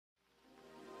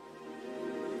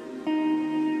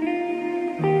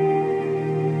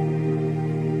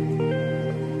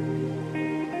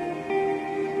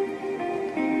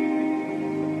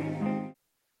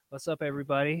What's up,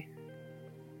 everybody?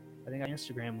 I think I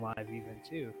Instagram live even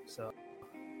too. So,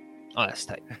 Oh, that's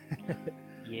tight.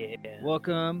 Yeah.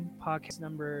 welcome, podcast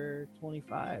number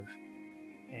 25.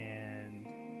 And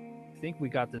I think we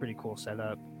got this pretty cool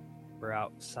setup. We're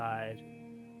outside.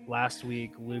 Last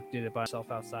week, Luke did it by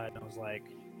himself outside, and I was like,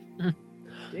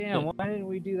 damn, why didn't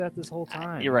we do that this whole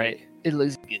time? You're right. It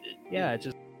looks good. Yeah, it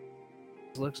just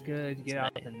looks good. You get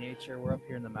out nice. in nature. We're up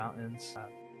here in the mountains.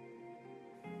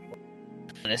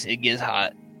 It gets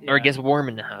hot. Or it gets warm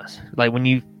in the house. Like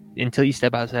until you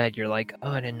step outside, you're like,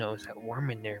 oh, I didn't know it was that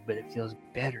warm in there, but it feels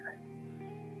better.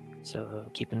 So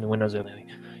keeping the windows open.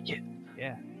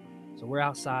 Yeah. So we're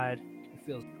outside. It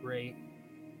feels great.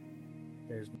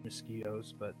 There's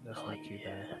mosquitoes, but that's not too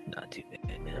bad. Not too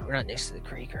bad, man. We're not next to the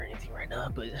creek or anything right now,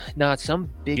 but no, some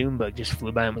big June bug just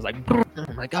flew by and was like,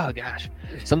 I'm like, oh gosh.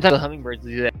 Sometimes the hummingbirds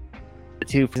do that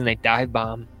too, because they dive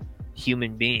bomb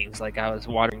human beings. Like I was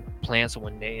watering plants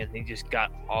one day and they just got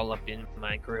all up in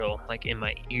my grill, like in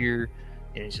my ear,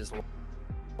 and it's just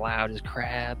loud as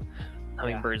crap.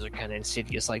 Hummingbirds are kind of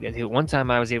insidious like that too. One time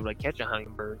I was able to catch a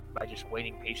hummingbird by just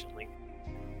waiting patiently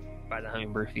by the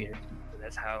hummingbird feeder.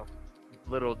 That's how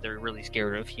little they're really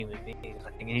scared of human beings,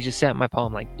 I think. And he just sat in my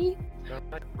palm like, they're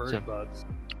like bird bugs.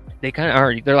 They kind of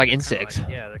are. They're like insects.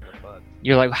 Yeah, they're like a bug.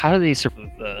 You're like, how do they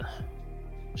survive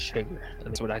sugar?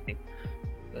 That's what I think.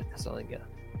 But that's all I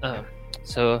got.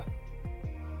 So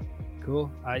cool.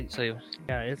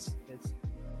 Yeah,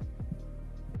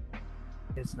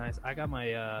 it's nice. I got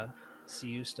my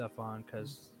CU stuff on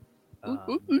because our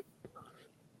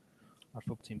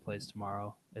football team plays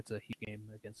tomorrow. It's a huge game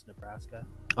against Nebraska.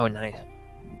 Oh, nice.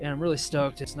 And I'm really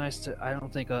stoked. It's nice to. I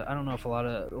don't know if a lot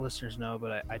of listeners know,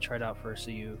 but I tried out for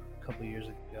CU a couple years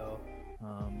ago.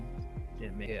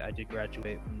 Didn't make it. I did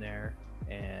graduate from there,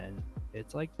 and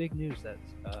it's like big news that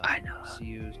I know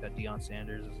CU's got Deion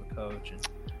Sanders as the coach, and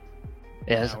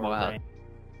yeah, that's wild.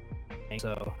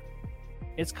 So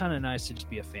it's kind of nice to just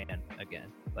be a fan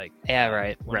again. Like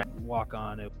right. I walk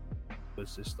on, it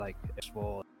was just like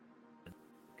full.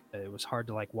 It was hard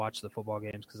to like watch the football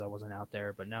games because I wasn't out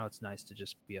there, but now it's nice to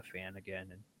just be a fan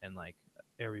again, and like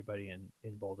everybody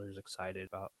in Boulder is excited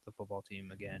about the football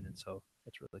team again, and so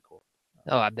it's really cool.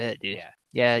 Oh, I bet, dude.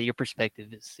 Yeah. Your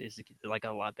perspective is like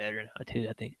a lot better now too,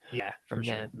 I think. Yeah, from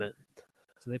sure. that. But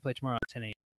so they play tomorrow at 10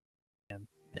 a.m.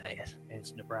 Nice. And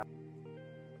it's Nebraska,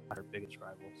 our biggest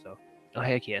rival. So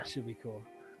heck yeah, it should be cool.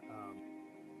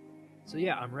 So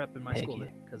yeah, I'm repping my school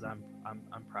because I'm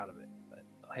proud of it. But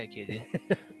heck yeah, dude.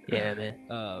 Yeah, man.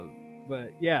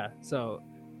 But yeah, so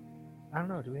I don't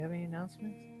know. Do we have any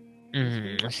announcements?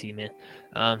 Let's see, man.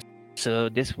 So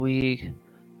this week,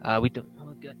 we don't.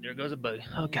 Oh god, there goes a bug.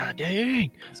 Oh god,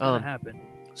 dang. It's gonna happen.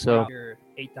 So you're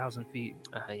 8,000 feet.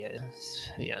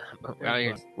 Yeah.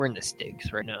 We're in the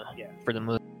sticks right now. Yeah. For the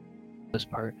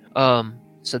most part.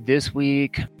 So this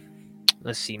week,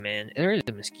 let's see, man. There is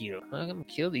a mosquito. I'm gonna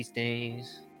kill these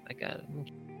things. I'm gonna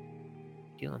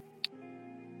kill them.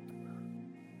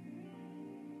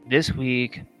 This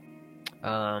week,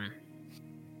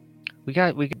 we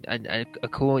got a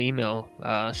cool email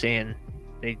saying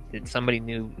that somebody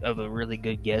knew of a really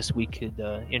good guest we could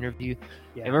interview,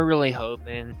 and we're really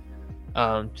hoping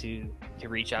to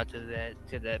reach out to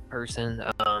that person.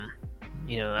 I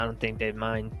don't think they'd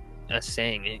mind us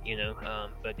saying it,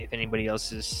 but if anybody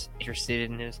else is interested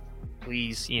in this,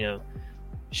 please,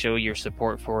 show your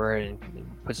support for it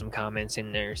and put some comments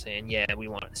in there saying, yeah, we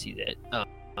want to see that.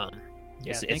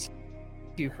 Thank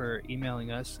you for emailing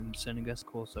us and sending us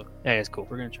cool. So that is cool.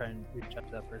 We're gonna try and reach out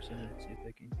to that person and see if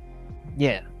they can.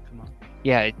 Yeah. Come on.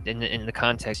 Yeah, in the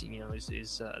context,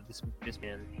 is this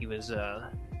man? He was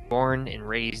born and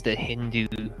raised a Hindu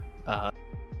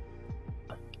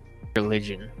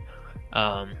religion,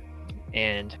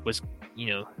 and was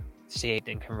saved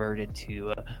and converted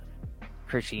to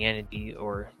Christianity,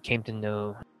 or came to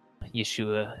know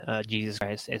Yeshua, Jesus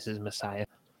Christ, as his Messiah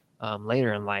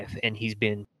later in life, and he's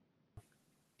been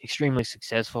extremely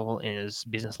successful in his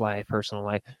business life, personal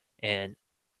life, and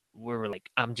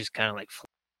I'm just kind of like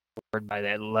floored by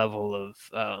that level of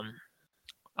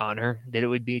honor that it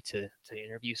would be to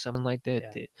interview someone like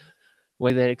that, to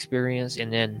weigh that experience,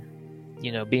 and then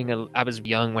I was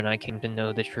young when I came to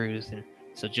know the truth, and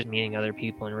so just meeting other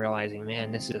people and realizing,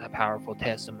 man, this is a powerful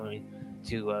testimony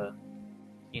to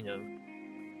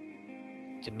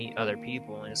to meet other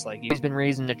people. And it's like, you've been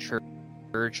raised in the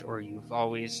church, or you've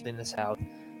always been in the South,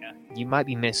 you might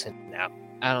be missing out.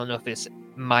 I don't know if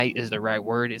might is the right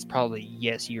word. It's probably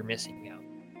yes, you're missing out.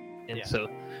 And so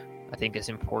I think it's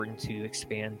important to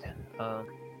expand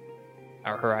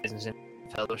our horizons in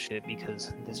fellowship,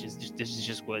 because this is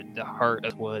just what the heart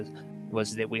of was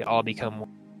that we all become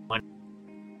one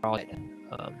all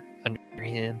under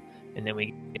him, and then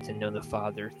we get to know the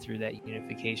Father through that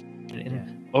unification.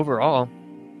 And overall,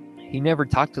 he never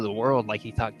talked to the world like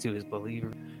he talked to his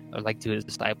believers, or like to his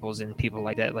disciples and people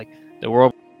like that. Like, the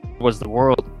world was the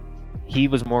world. He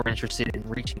was more interested in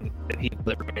reaching the people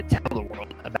that were going to tell the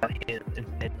world about him,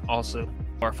 and also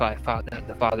glorify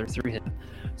the Father through him.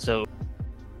 So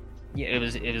yeah, it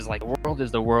was like, the world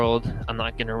is the world. I'm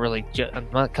not going to really I'm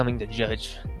not coming to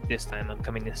judge this time. I'm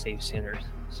coming to save sinners.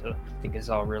 So I think it's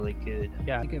all really good.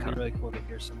 Yeah, I think it'd be really cool to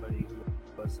hear somebody who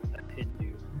was a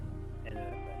Hindu and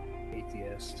an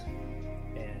atheist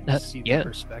and see their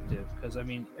perspective. Because I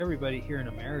mean, everybody here in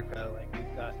America, like,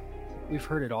 we've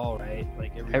heard it all, right?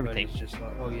 Like, everybody's just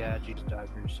like, oh yeah, Jesus died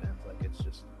for your sins. Like,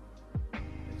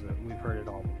 we've heard it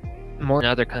all before. More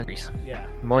than other countries. Yeah,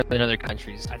 more than other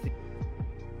countries. I think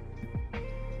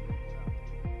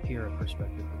hear a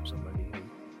perspective from somebody who,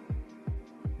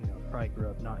 probably grew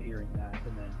up not hearing that,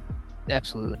 and then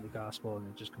absolutely the gospel, and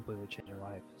it just completely changed their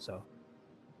life. So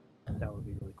that would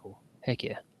be really cool. Heck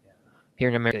yeah. Here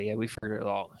in America, yeah, we've heard it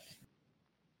all.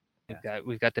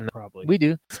 We've got the probably we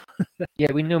do.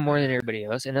 Yeah, we know more than everybody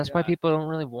else, and that's why people don't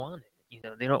really want it.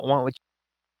 They don't want what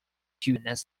you. And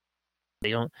that's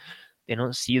they don't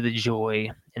see the joy,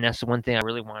 and that's the one thing I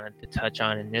really wanted to touch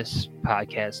on in this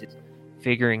podcast, is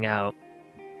figuring out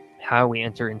how we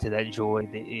enter into that joy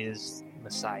that is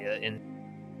Messiah, and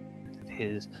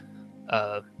his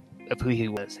of who he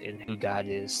was and who God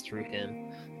is through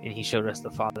him. And he showed us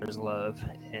the Father's love,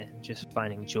 and just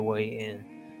finding joy in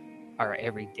our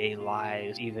everyday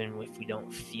lives, even if we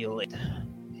don't feel it,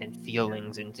 and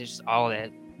feelings, and just all that.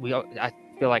 I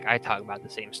feel like I talk about the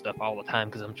same stuff all the time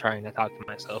because I'm trying to talk to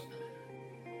myself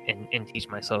and teach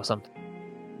myself something.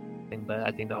 But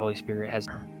I think the Holy Spirit has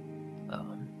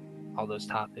all those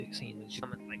topics, just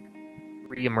like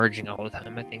re-emerging all the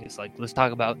time. I think it's like, let's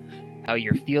talk about how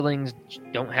your feelings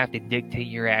don't have to dictate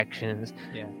your actions,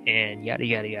 and yada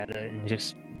yada yada, and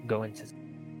just go into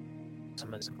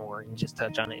some of this more and just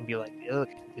touch on it and be like, look,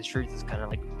 the truth is kind of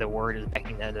like the Word is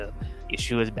backing that up.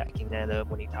 Yeshua is backing that up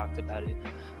when he talked about it,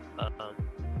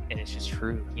 and it's just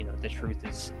true. The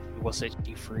truth will set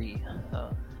you free.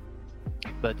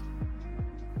 But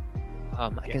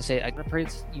I can say, I can pray.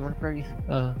 You want to pray?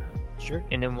 Sure.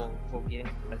 And then we'll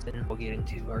get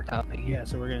into our topic. Yeah,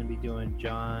 so we're going to be doing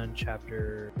John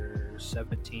chapter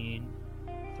 17:3.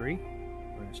 We're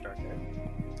going to start there.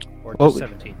 Or just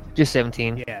 17. Just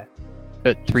 17. Yeah.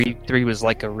 But 3 was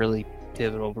like a really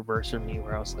pivotal verse for me,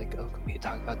 where I was like, oh, could we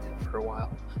talk about that for a while?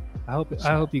 I hope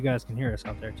you guys can hear us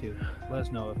out there too. Let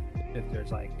us know if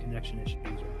there's like connection issues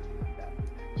or like that.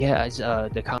 Yeah,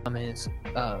 the comments,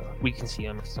 we can see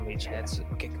them if somebody chats.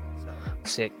 Okay, so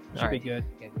sick. Should be good.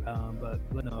 But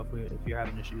let know if you're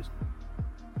having issues.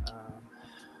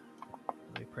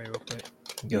 Let me pray real quick.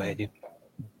 Go ahead, dude.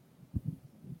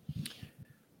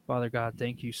 Father God,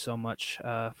 thank you so much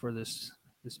for this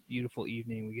beautiful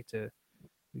evening. We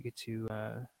get to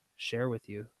share with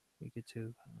you. We get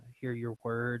to hear your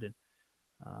word and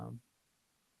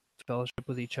fellowship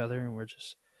with each other, and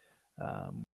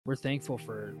we're thankful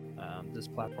for this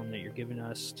platform that you're giving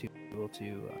us to be able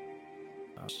to.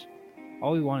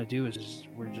 All we want to do is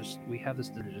we have this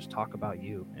to just talk about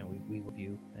you, and we love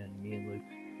you, and me and Luke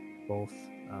both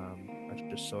are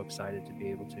just so excited to be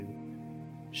able to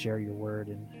share your word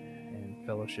and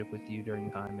fellowship with you during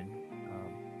the time,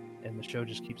 and the show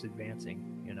just keeps advancing.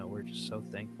 We're just so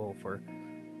thankful for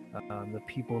the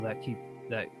people that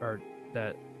are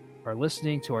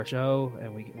listening to our show,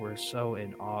 and we're so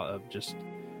in awe of just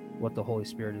what the Holy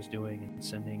Spirit is doing and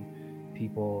sending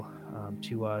people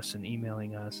to us and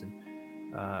emailing us, and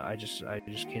I just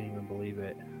can't even believe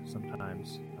it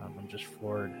sometimes. I'm just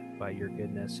floored by your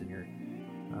goodness and your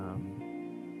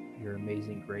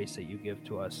amazing grace that you give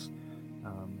to us,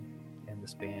 and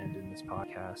this band and this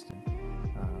podcast. And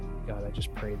God, I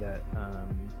just pray that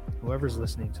whoever's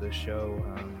listening to the show,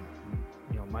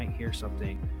 might hear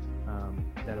something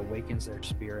that awakens their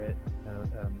spirit,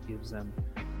 gives them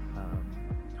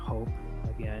hope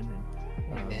again.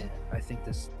 And I think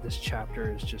this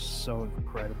chapter is just so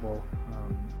incredible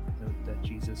that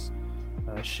Jesus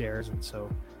shares, and so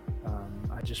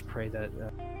I just pray that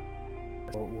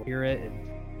we'll hear it and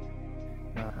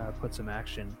put some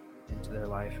action into their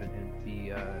life and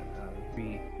be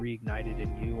reignited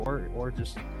in you, or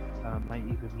just might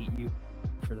even meet you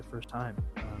for the first time.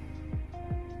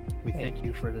 We thank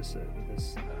you for this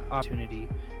opportunity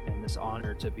and this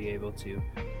honor to be able to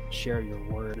share your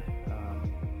word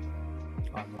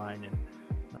online, and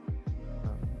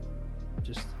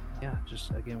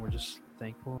just again, we're just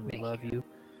thankful, and we love you.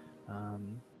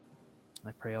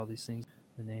 I pray all these things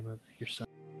in the name of your son,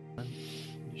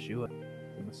 Yeshua,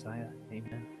 the Messiah.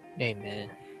 Amen. Amen.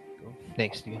 Cool.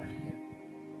 Thanks, dude.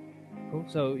 Cool.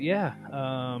 So yeah,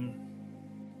 I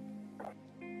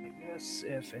guess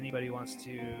if anybody wants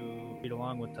to read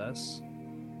along with us,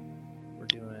 we're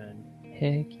doing.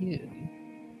 Heck yeah, dude.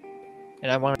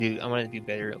 And I want to do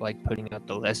better at like putting out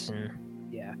the lesson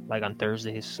Yeah. like on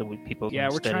Thursdays so people Yeah,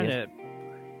 can we're study trying it. to.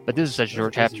 But this is such a It's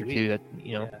short a busy chapter week. too that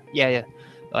yeah.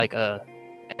 Like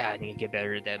I need to get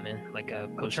better at that, man. Like We're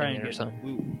posting trying it to or get.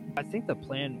 something. I think the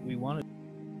plan we want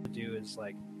to do is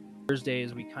like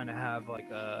Thursdays we kind of have like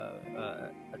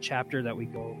a chapter that we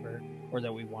go over or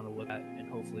that we want to look at, and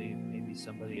hopefully maybe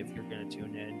somebody, if you're going to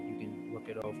tune in, you can look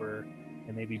it over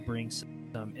and maybe bring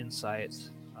some insights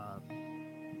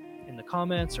in the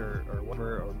comments or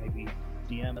whatever, or maybe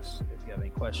DM us if you have any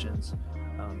questions.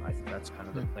 I think that's kind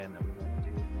of the plan that we want to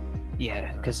do.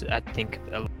 Yeah, because I think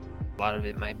a lot of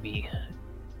it might be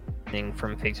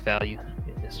from face value.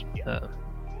 It's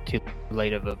too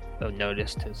late of a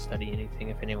notice to study anything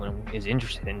if anyone is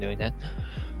interested in doing that.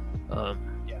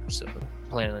 So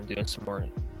planning on doing some more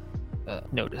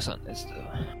notice on this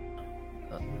stuff.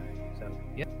 So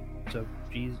yeah, so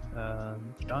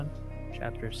John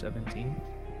chapter 17.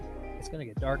 It's gonna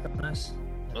get dark on us.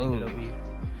 Oh,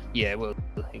 yeah, well,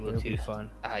 it will It'll too. be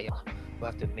fun. We'll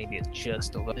have to maybe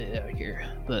adjust a little bit out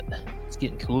here, but it's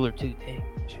getting cooler too. Dang,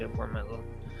 should have worn my little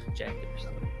jacket or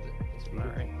something. But it's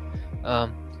all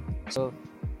right.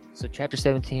 So chapter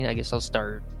 17. I guess I'll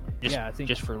start. I think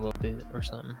just for a little bit or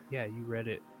something. Yeah, you read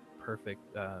it perfect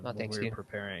when thanks, we were dude.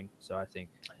 preparing. So I think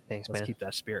Thanks, let's man. keep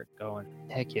that spirit going.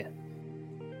 Heck yeah.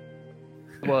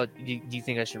 Well, do you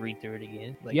think I should read through it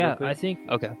again? Like, Yeah, real quick? I think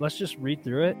Okay. let's just read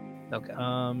through it, Okay.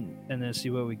 and then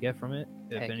see what we get from it.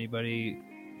 If Heck. anybody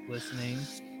listening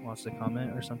wants to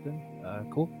comment or something,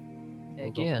 cool.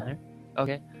 Heck go yeah. from there.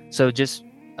 Okay. So just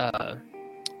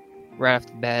right off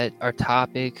the bat, our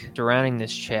topic surrounding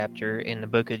this chapter in the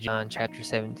book of John, chapter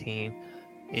 17,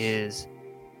 is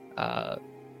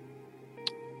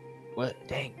what?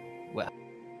 Dang. Well,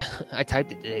 I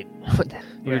typed it today.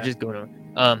 We were just going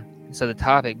on. So the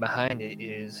topic behind it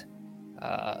is,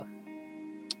 I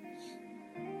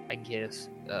guess.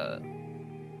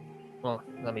 Well,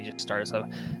 let me just start us off.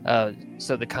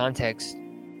 So the context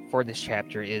for this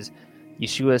chapter is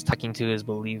Yeshua is talking to his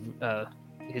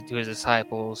to his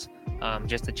disciples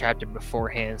just a chapter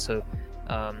beforehand. So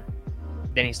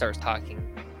then he starts talking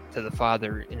to the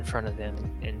Father in front of them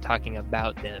and talking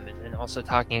about them, and then also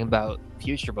talking about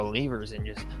future believers, and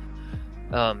just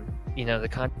the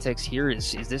context here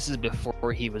is this is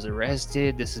before he was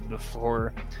arrested. This is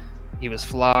before he was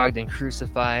flogged and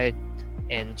crucified,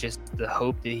 and just the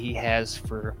hope that he has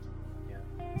for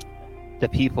the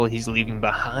people he's leaving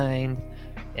behind,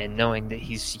 and knowing that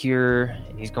he's secure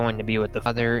and he's going to be with the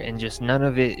Father, and just none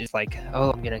of it is like,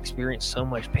 oh, I'm going to experience so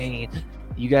much pain.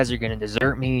 You guys are going to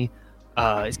desert me.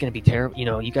 It's going to be terrible.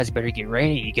 You guys better get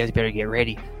ready. You guys better get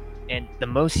ready. And the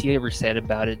most he ever said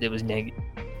about it was negative.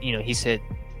 He said,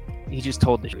 he just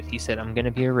told the truth. He said, I'm going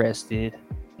to be arrested,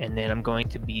 and then I'm going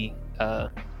to be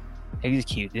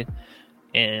executed.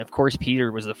 And of course,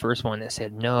 Peter was the first one that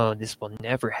said, no, this will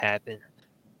never happen.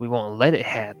 We won't let it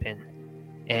happen.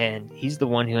 And he's the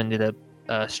one who ended up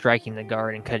striking the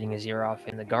guard and cutting his ear off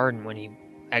in the garden when he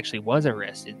actually was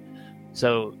arrested.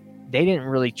 So they didn't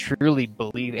really truly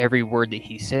believe every word that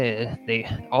he said.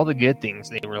 All the good things,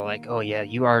 they were like, oh yeah,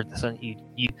 you are the son.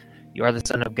 You are the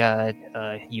Son of God.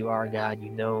 You are God. You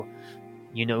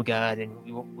know God, and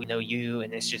we know you.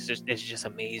 And it's just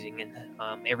amazing.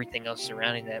 And everything else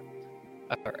surrounding that,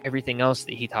 everything else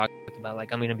that he talked about,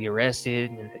 like, I'm going to be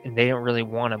arrested, and they don't really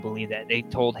want to believe that. They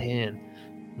told him,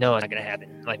 no, it's not going to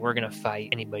happen. Like, we're going to fight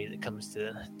anybody that comes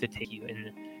to take you.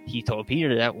 And he told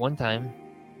Peter that one time,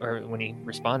 or when he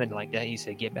responded like that, he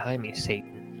said, get behind me,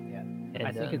 Satan. Yeah. And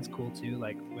I think it's cool too,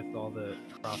 like with all the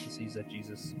prophecies that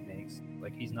Jesus makes,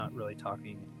 like he's not really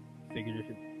talking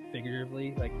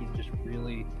figuratively, like he's just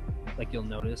really, like you'll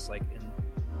notice, like in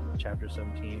chapter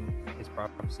 17, his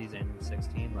prophecies and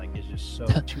 16, like is just so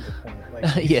to the point.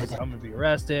 Like, Yeah. like, I'm gonna be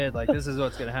arrested, like this is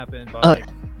what's gonna happen, but like,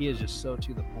 he is just so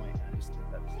to the point. I just think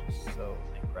that's just so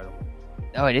incredible.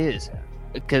 Oh, it is. Yeah.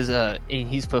 Because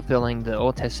he's fulfilling the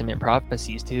Old Testament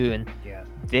prophecies too, and Yeah.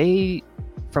 they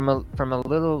from a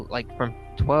little, like from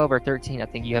 12 or 13, I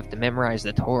think you have to memorize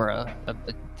the Torah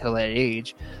until that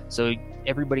age. So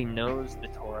everybody knows the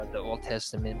Torah, the Old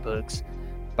Testament books,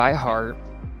 by heart.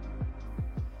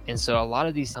 And so a lot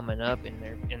of these coming up in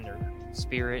their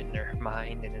spirit and their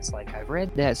mind, and it's like, I've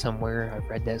read that somewhere,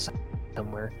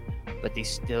 but they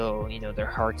still, their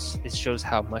hearts. It shows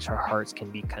how much our hearts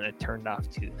can be kind of turned off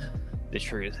to the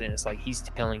truth. And it's like he's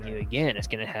telling you again it's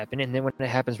going to happen, and then when it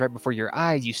happens right before your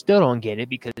eyes, you still don't get it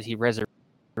because he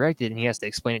resurrected and he has to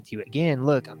explain it to you again.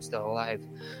 Look, I'm still alive.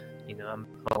 I'm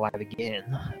alive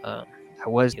again. I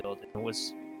was killed and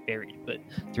was buried, but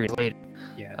 3 days later.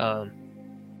 Yeah.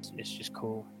 It's just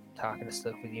cool talking to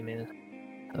stuff with you, man.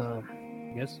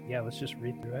 I guess, let's just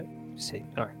read through it.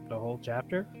 All right. The whole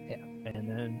chapter. Yeah. And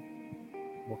then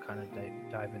we'll kind of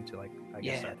dive into, like, I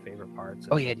guess our favorite parts.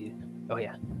 Oh, yeah, dude. Oh,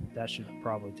 yeah. That should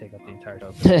probably take up the entire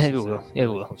chapter. It will. It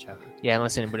will. Cool chapter. Yeah,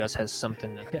 unless anybody else has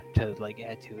something to like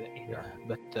add to it.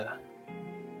 But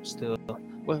still,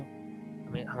 well, I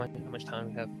mean, how much time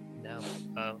do we have now?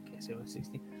 Okay,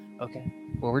 7:60. Okay.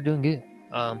 Well, we're doing good.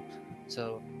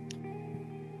 So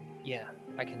yeah,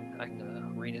 I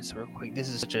can read this real quick. This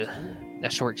is such a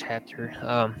short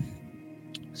chapter.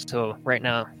 So right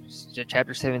now,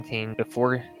 chapter 17,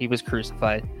 before he was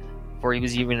crucified, before he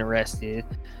was even arrested.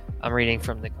 I'm reading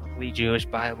from the Complete Jewish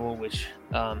Bible, which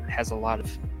has a lot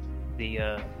of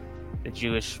the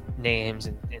Jewish names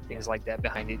and things like that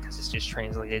behind it, because it's just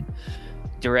translated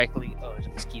directly. Oh, it's a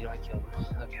mosquito, I killed him.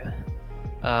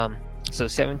 Okay. So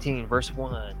 17, verse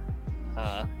 1.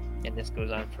 And this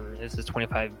goes on this is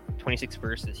 26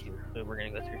 verses here that we're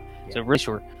going to go through. Yeah. So really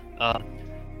short.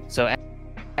 So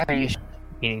after Yeshua,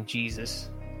 meaning Jesus,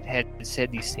 had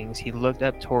said these things, he looked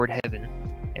up toward heaven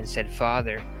and said,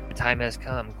 Father, the time has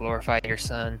come, glorify your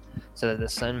Son, so that the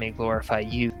Son may glorify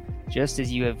you, just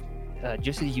as you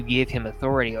gave him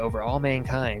authority over all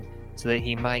mankind, so that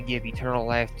he might give eternal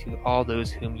life to all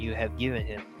those whom you have given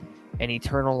him. And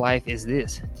eternal life is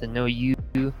this, to know you,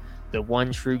 the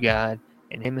one true God,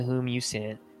 and him whom you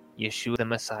sent, Yeshua the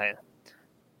Messiah.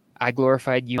 I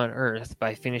glorified you on earth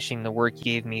by finishing the work you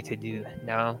gave me to do.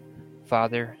 Now,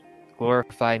 Father,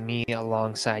 glorify me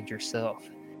alongside yourself.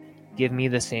 Give me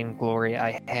the same glory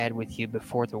I had with you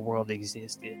before the world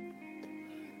existed.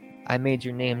 I made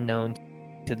your name known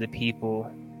to the people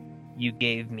you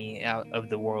gave me out of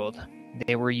the world.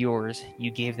 They were yours, you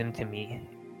gave them to me,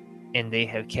 and they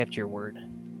have kept your word.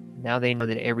 Now they know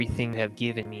that everything you have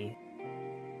given me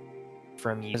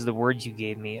from you, as the words you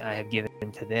gave me, I have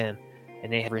given to them,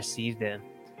 and they have received them.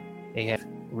 They have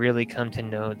really come to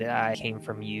know that I came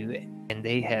from you, and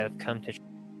they have come to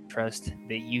trust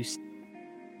that you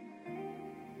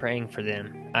praying for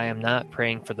them. I am not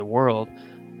praying for the world,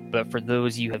 but for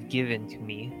those you have given to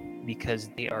me, because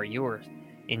they are yours.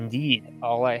 Indeed,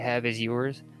 all I have is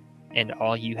yours, and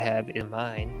all you have is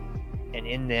mine, and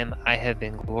in them I have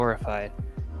been glorified.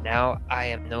 Now I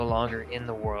am no longer in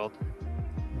the world.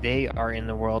 They are in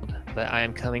the world, but I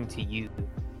am coming to you.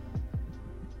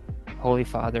 Holy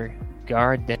Father,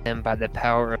 guard them by the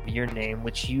power of your name,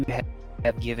 which you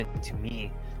have given to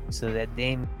me, so that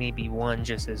they may be one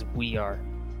just as we are.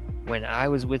 When I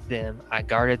was with them, I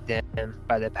guarded them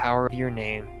by the power of your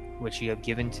name, which you have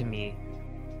given to me.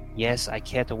 Yes, I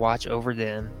kept watch over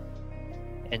them,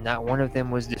 and not one of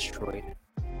them was destroyed,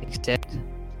 except,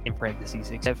 in parentheses,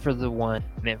 except for the one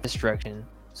meant for destruction,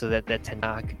 so that the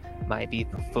Tanakh might be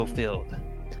fulfilled.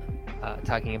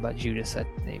 Talking about Judas, I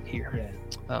think, here.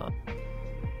 Yeah.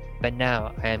 But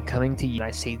now I am coming to you, and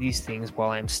I say these things while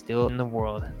I am still in the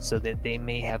world, so that they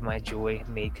may have my joy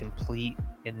made complete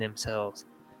in themselves.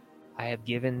 I have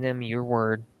given them your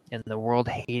word, and the world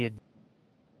hated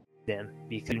them,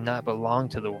 because they do not belong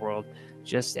to the world,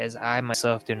 just as I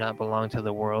myself do not belong to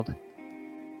the world.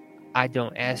 I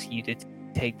don't ask you to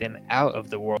take them out of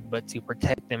the world, but to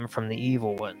protect them from the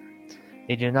evil one.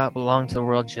 They do not belong to the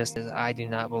world, just as I do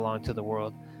not belong to the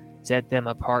world. Set them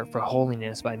apart for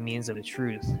holiness by means of the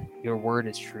truth. Your word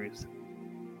is truth.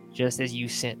 Just as you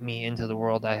sent me into the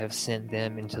world, I have sent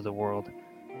them into the world.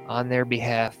 On their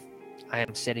behalf, I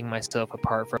am setting myself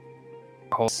apart for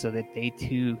holiness, so that they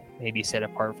too may be set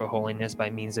apart for holiness by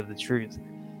means of the truth.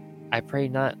 I pray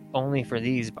not only for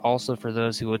these, but also for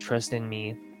those who will trust in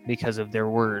me because of their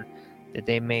word, that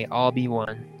they may all be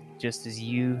one, just as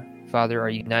you, Father, are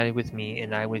united with me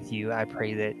and I with you. I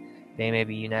pray that they may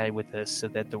be united with us, so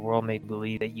that the world may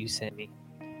believe that you sent me.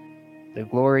 The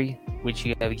glory which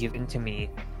you have given to me,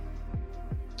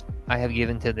 I have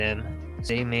given to them,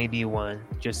 so they may be one,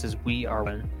 just as we are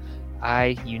one.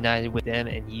 I united with them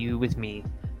and you with me,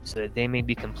 so that they may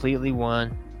be completely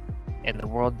one, and the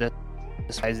world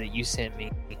testifies that you sent me,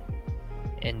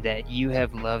 and that you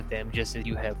have loved them just as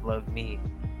you have loved me.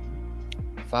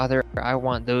 Father, I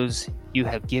want those you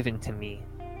have given to me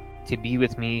to be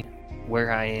with me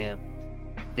where I am.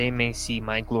 They may see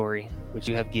my glory, which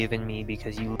you have given me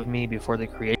because you loved me before the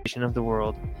creation of the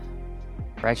world.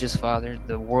 Righteous Father,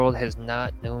 the world has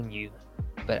not known you,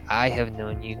 but I have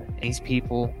known you, and these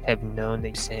people have known that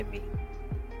you sent me.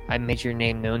 I made your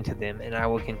name known to them, and I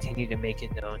will continue to make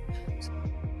it known, so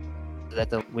that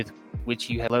the with which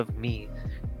you have loved me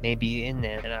may be in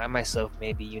them, and I myself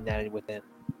may be united with them.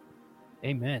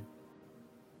 Amen.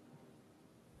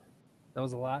 That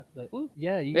was a lot, but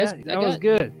yeah, Yes, that was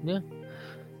good. Yeah,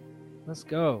 Let's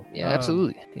go. yeah,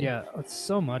 absolutely. Yeah,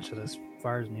 so much of this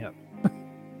fires me up.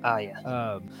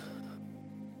 Yeah.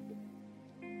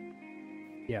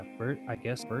 Yeah, I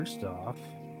guess first off,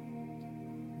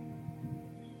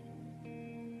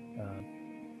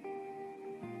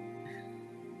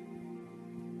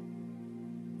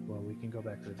 well, we can go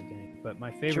back to the beginning, but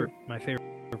my favorite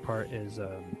part is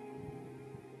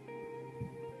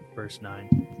verse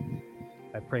 9.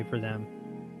 I pray for them.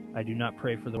 I do not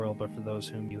pray for the world, but for those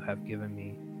whom you have given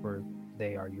me, for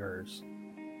they are yours.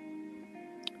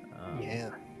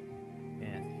 Yeah.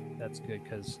 Man, that's good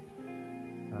because,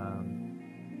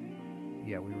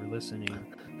 yeah, we were listening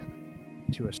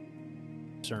to a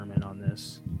sermon on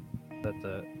this, that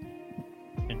the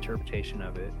interpretation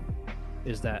of it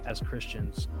is that as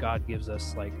Christians, God gives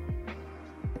us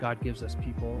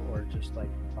people, or just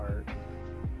like our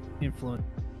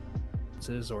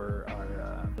influences or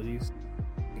our abilities.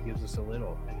 He gives us a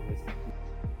little, and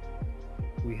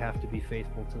we have to be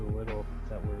faithful to the little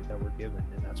that we're given,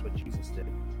 and that's what Jesus did.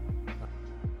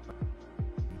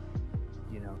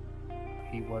 You know,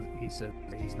 he said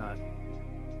he's not,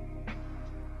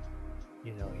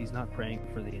 you know, he's not praying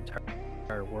for the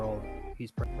entire world.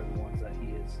 He's praying for the ones that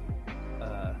he is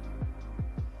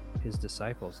his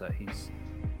disciples that he's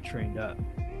trained up.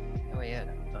 Oh yeah.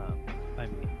 I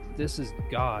mean, this is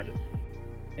God,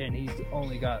 and he's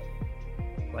only got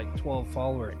like 12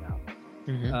 followers now.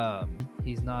 Mm-hmm.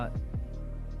 He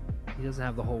doesn't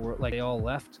have the whole world. Like, they all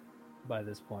left by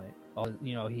this point.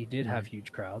 He did have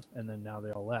huge crowds, and then now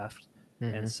they all left.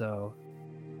 Mm-hmm. And so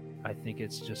I think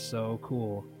it's just so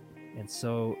cool, and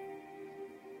so,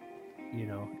 you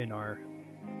know, in our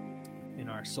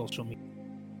social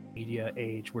media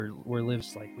age, we're living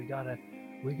like we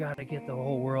gotta get the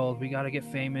whole world, we gotta get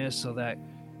famous so that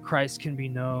Christ can be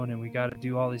known, and we gotta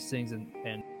do all these things, and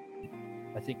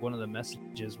I think one of the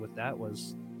messages with that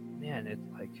was, man, it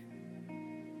like,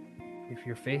 if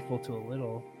you're faithful to a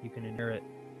little, you can inherit.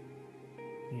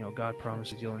 You know, God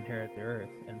promises you'll inherit the earth,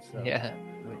 and so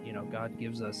you know, God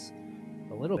gives us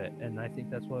a little bit, and I think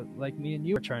that's what, like, me and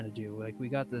you are trying to do. Like, we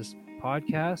got this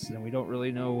podcast, and we don't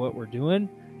really know what we're doing.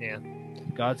 Yeah.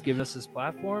 God's given us this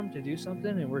platform to do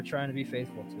something, and we're trying to be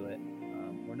faithful to it.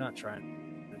 We're not trying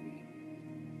to be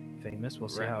famous. We'll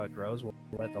see how it grows. We'll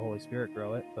let the Holy Spirit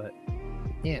grow it, but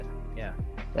yeah.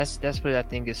 That's what I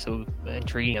think is so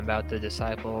intriguing about the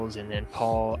disciples, and then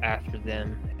Paul after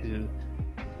them, who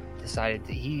decided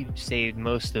that he saved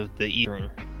most of the Eastern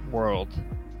world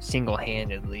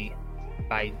single-handedly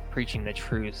by preaching the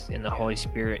truth, and the Holy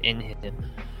Spirit in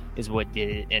him is what did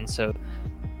it. And so,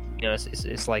 you know,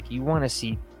 it's like, you want to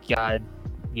see God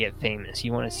get famous.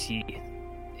 You want to see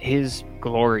his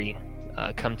glory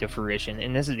come to fruition.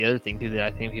 And this is the other thing too that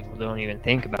I think people don't even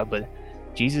think about, but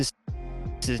Jesus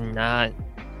is not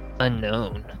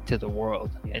unknown to the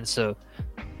world. And so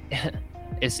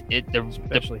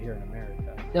especially here in America.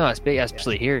 No,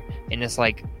 especially here. And it's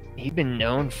like, he's been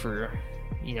known for,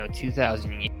 you know,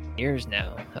 2,000 years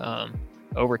now,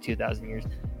 over 2,000 years.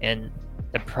 And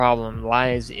the problem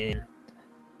lies in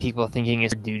people thinking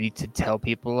it's our duty to tell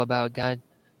people about God,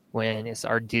 when it's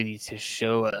our duty to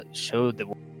show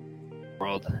the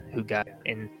world who God is.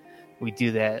 And we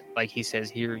do that, like he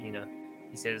says here, you know,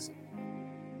 he says,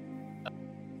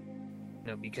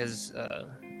 because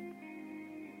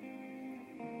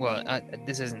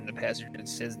this isn't the passage that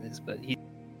says this, but he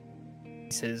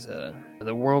says,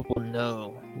 the world will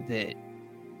know that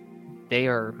they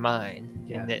are mine,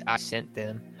 and that I sent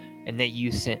them, and that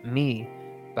you sent me,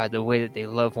 by the way that they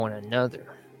love one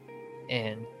another.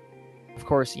 And of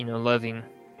course, you know, loving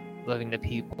the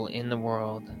people in the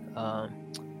world,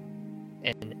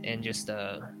 and just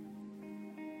I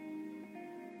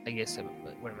guess,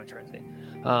 what am I trying to say?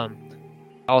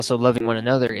 Also loving one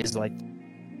another is like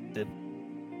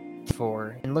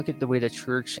and look at the way the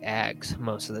church acts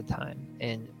most of the time,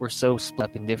 and we're so split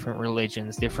up in different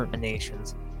religions, different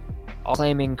nations, all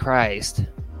claiming Christ,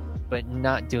 but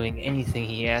not doing anything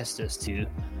he asked us to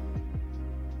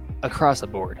across the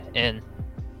board. And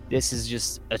this is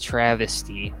just a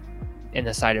travesty in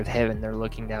the sight of heaven. They're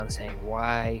looking down saying,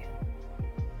 why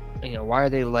are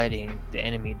they letting the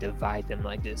enemy divide them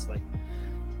like this? Like,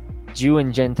 Jew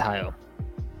and Gentile,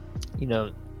 you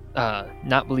know,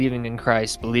 not believing in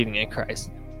Christ, believing in Christ.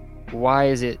 Why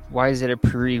is it a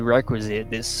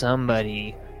prerequisite that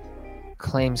somebody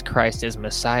claims Christ as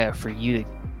Messiah for you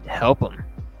to help them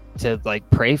to like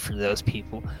pray for those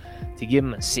people, to give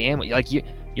them a sandwich. Like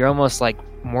you're almost like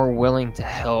more willing to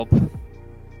help.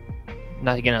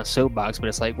 Not to get on a soapbox, but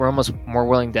it's like we're almost more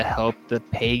willing to help the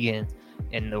pagan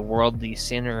and the worldly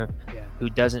sinner who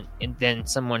doesn't, and then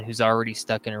someone who's already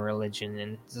stuck in a religion.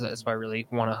 And that's why I really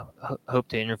want to hope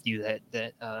to interview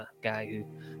that guy who,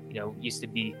 used to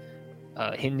be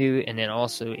Hindu and then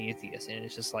also atheist. And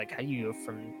it's just like, how do you go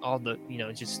from all the,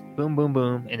 just boom, boom,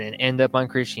 boom, and then end up on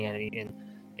Christianity and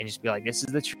just be like, this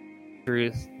is the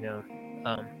truth.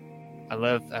 I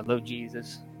love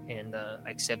Jesus, and I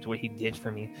accept what he did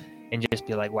for me, and just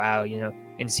be like, wow,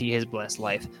 and see his blessed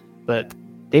life. But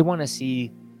they want to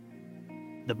see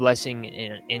the blessing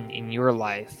in your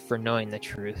life for knowing the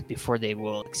truth before they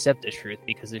will accept the truth,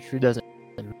 because the truth doesn't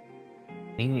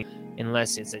mean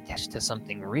unless it's attached to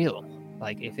something real.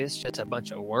 Like if it's just a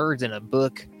bunch of words in a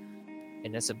book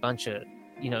and it's a bunch of,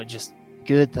 just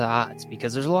good thoughts,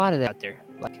 because there's a lot of that out there,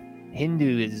 like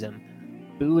Hinduism,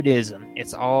 Buddhism,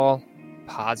 it's all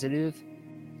positive.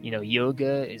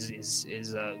 Yoga is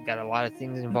got a lot of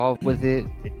things involved with it.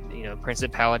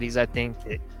 Principalities, I think,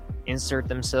 that insert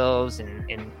themselves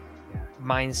in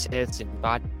mindsets and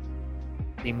body.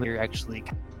 You're actually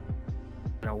kind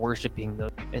of worshiping them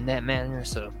in that manner.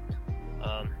 So,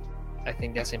 I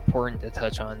think that's important to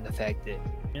touch on the fact that.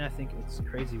 And I think it's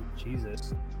crazy with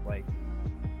Jesus. Like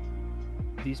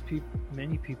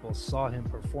many people saw him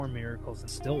perform miracles and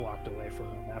still walked away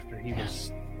from him after he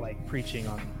was like preaching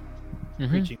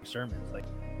sermons. Like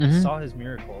saw his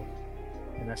miracle,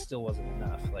 and that still wasn't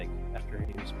enough. Like after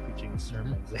he was preaching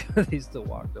sermons, they still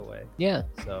walked away. Yeah.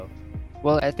 So,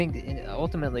 well, I think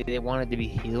ultimately they wanted to be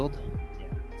healed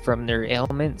from their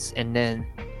ailments, and then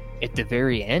at the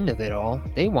very end of it all,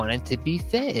 they wanted to be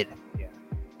fed. Yeah.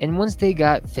 And once they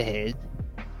got fed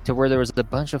to where there was a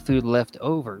bunch of food left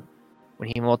over, when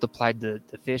he multiplied the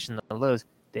fish and the loaves,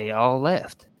 they all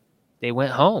left. They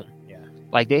went home. Yeah.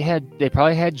 Like they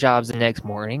probably had jobs the next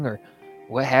morning or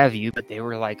what have you, but they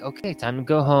were like, okay, time to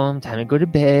go home, time to go to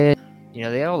bed.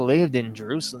 They all lived in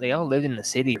Jerusalem. They all lived in the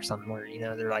city or somewhere.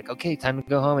 They're like, okay, time to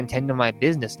go home and tend to my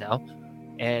business now.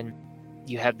 And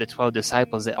you have the 12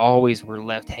 disciples that always were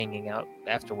left hanging out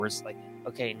afterwards. Like,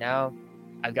 okay, now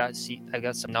I've got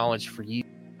some knowledge for you.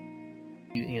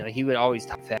 He would always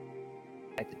talk that.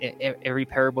 Every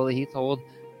parable that he told,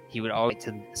 he would always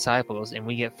to the disciples, and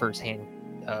we get a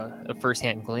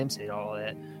firsthand glimpse at all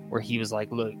that, where he was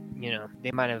like, look,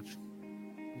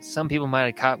 some people might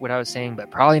have caught what I was saying,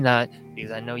 but probably not,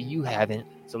 because I know you haven't.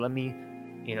 So let me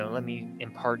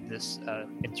impart this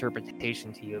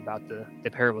interpretation to you about the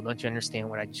parable. Don't you understand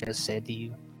what I just said to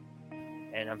you?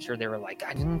 And I'm sure they were like,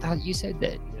 I didn't thought you said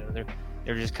that.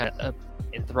 They're just kind of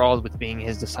enthralled with being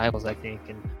his disciples, I think.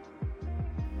 And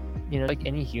like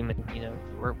any human,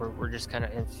 we're just kind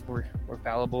of we're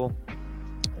fallible,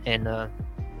 and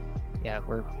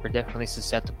we're definitely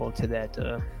susceptible to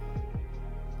that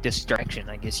distraction,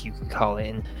 I guess you could call it.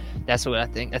 And that's what I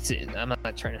think. That's it. I'm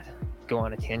not trying to go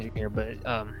on a tangent here, but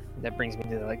that brings me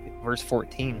to like verse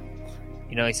 14.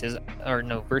 He says, or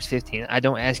no, verse 15. I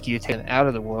don't ask you to take them out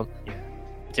of the world,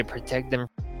 to protect them.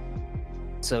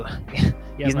 So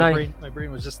my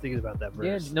brain was just thinking about that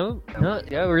verse.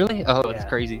 Really? Oh, it's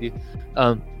crazy, dude.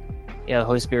 The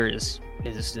Holy Spirit is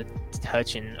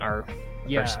touching our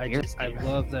spirits. I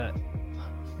love that.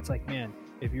 It's like, man,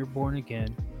 if you're born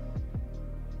again,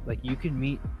 like you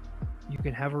can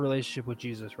have a relationship with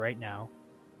Jesus right now,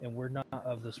 and we're not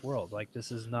of this world. Like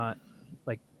this is not,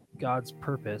 like, God's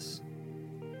purpose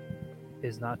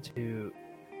is not to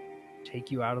take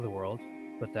you out of the world,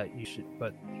 but he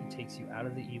takes you out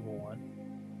of the evil one,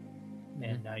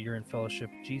 and now you're in fellowship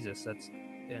with Jesus. That's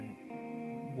going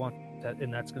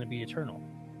to be eternal,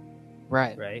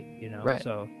 right? Right? Right.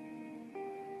 So,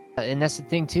 and that's the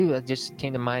thing too. That just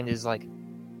came to mind is like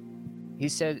he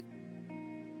said.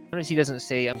 Notice he doesn't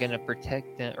say, "I'm going to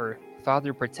protect them," or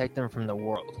 "Father, protect them from the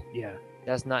world." Yeah,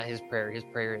 that's not his prayer. His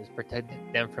prayer is protect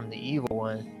them from the evil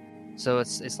one. So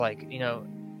it's like,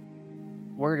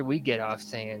 where do we get off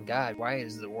saying, God, why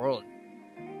is the world,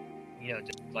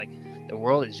 just like the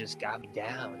world has just got me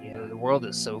down. The world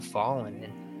is so fallen,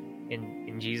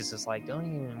 and Jesus is like, don't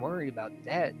even worry about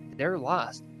that. They're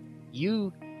lost.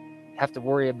 You have to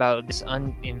worry about this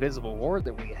invisible war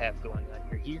that we have going on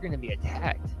here. You're going to be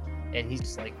attacked. And he's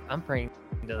just like, I'm praying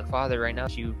to the Father right now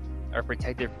that you are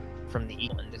protected from the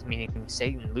evil one, this meaning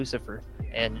Satan, Lucifer,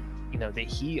 and that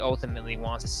he ultimately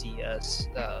wants to see us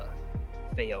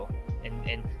fail.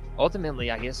 And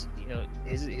ultimately, I guess,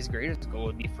 his greatest goal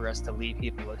would be for us to lead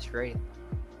people astray,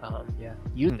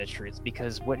 using the truth.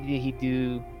 Because what did he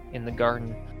do in the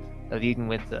garden of Eden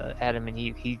with Adam and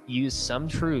Eve. He used some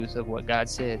truth of what God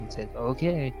said and said,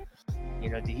 okay,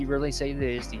 did he really say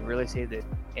this? Did he really say that?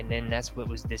 And then that's what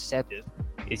was deceptive,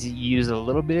 is he used a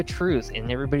little bit of truth,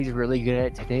 and everybody's really good at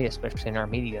it today, especially in our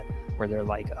media, where they're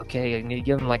like, okay, I need to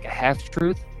give them like a half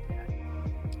truth,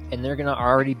 and they're gonna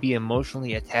already be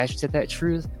emotionally attached to that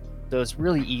truth, so it's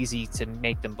really easy to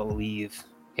make them believe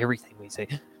everything we say.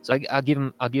 So I'll give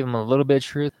them a little bit of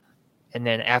truth, and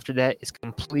then after that, it's a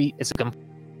complete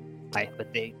lie.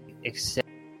 But they accept.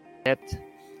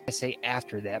 I say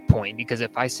after that point, because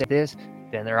if I say this,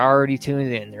 then they're already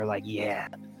tuned in. They're like, yeah,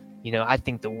 I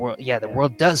think the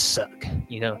world does suck,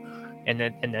 and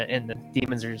the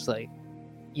demons are just like,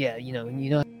 yeah,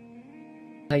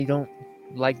 how you don't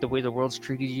like the way the world's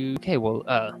treated you. Okay, well,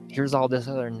 here's all this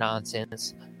other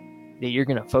nonsense that you're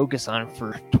gonna focus on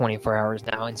for 24 hours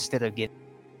now, instead of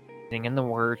getting in the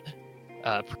Word,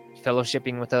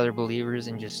 fellowshipping with other believers,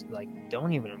 and just like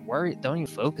don't even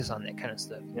focus on that kind of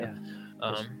stuff.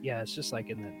 It's just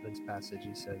like in this passage,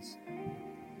 he says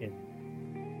in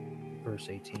verse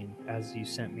 18, as you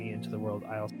sent me into the world,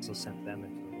 I also sent them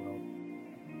into the world.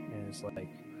 And it's like,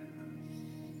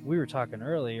 we were talking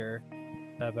earlier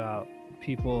about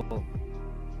people,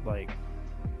 like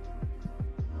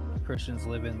Christians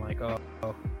living like,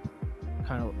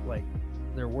 kind of like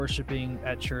they're worshiping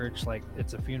at church like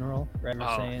it's a funeral, right?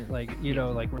 We're saying like,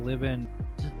 like we're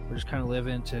just kind of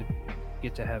living to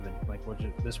get to heaven. Like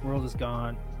this world is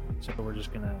gone, so we're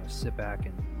just gonna sit back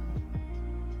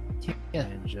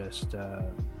and just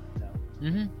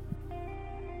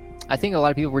I think a lot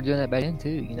of people were doing that back then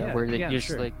too, where they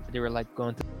sure. they were like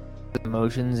going through the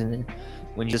emotions, and then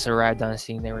when you just arrived on the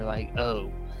scene, they were like,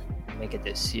 oh, make a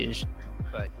decision.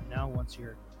 But now once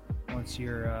you're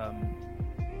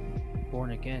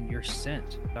born again, you're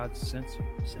sent. God sends you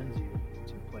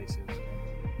to places,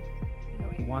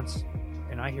 and he wants.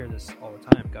 And I hear this all the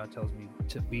time. God tells me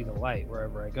to be the light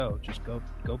wherever I go. Just go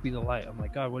be the light. I'm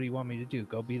like, God, what do you want me to do?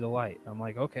 Go be the light. I'm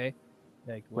like, okay,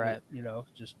 like right.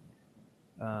 Just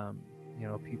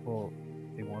people,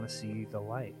 they want to see the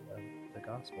light of the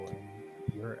gospel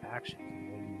and your actions and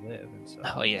the way you live. And so,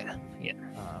 oh yeah.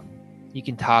 You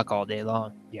can talk all day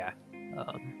long. Yeah.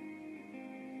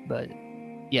 But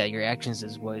yeah, your actions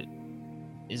is what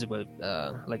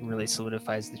like really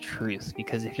solidifies the truth,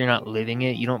 because if you're not living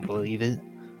it, you don't believe it.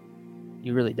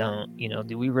 You really don't.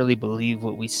 Do we really believe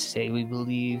what we say we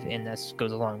believe? And that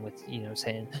goes along with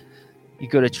saying you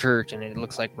go to church and it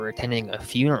looks like we're attending a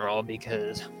funeral,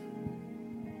 because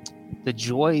the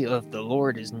joy of the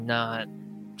Lord is not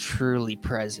truly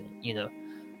present.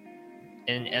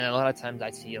 And a lot of times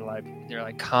I see a lot of people, they're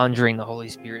like conjuring the Holy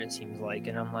Spirit, it seems like,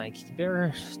 and I'm like, you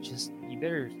better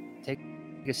take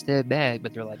a step back.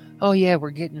 But they're like, oh yeah,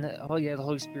 the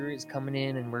Holy Spirit is coming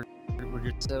in, and we're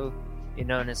just so,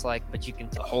 and it's like, but you can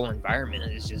tell the whole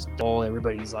environment is just dull.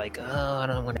 Everybody's like, oh, I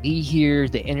don't want to be here.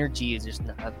 The energy is just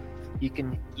not. You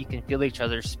can feel each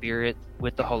other's spirit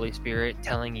with the Holy Spirit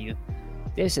telling you,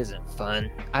 this isn't fun.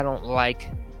 I don't like.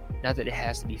 Not that it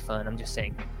has to be fun. I'm just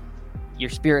saying, your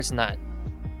spirit's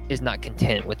is not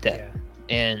content with that.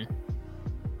 Yeah. And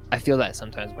I feel that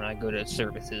sometimes when I go to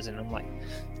services, and I'm like,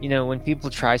 when people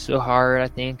try so hard, I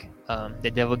think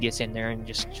the devil gets in there and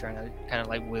just trying to kind of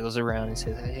like wheels around and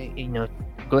says, hey,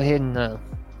 go ahead and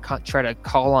try to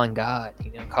call on God,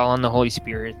 call on the Holy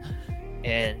Spirit,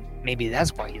 and maybe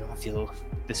that's why you don't feel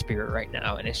the Spirit right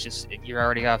now, and it's just you're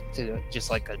already off to just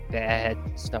like a bad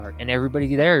start, and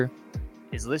everybody there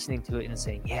is listening to it and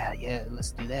saying, yeah,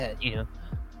 let's do that,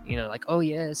 like, oh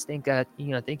yes, thank God,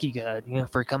 thank you God,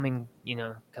 for coming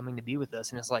to be with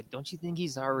us. And it's like, don't you think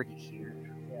he's already here?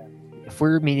 Yeah. If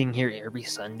we're meeting here every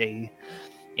Sunday,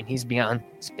 and he's beyond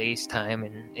space, time,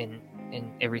 and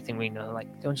everything we know,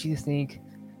 like, don't you think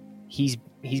he's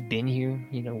been here,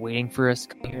 waiting for us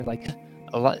to come here? Like,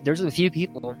 there's a few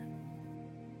people,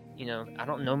 I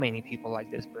don't know many people like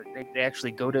this, but they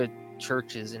actually go to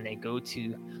churches, and they go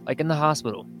to, like, in the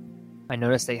hospital, I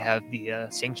noticed they have the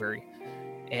sanctuary,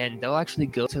 and they'll actually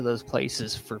go to those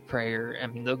places for prayer. I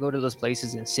mean, they'll go to those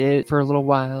places and sit for a little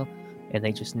while, and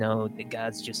they just know that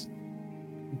God's just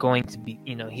going to be,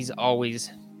 he's always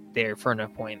there for an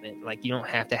appointment. Like, you don't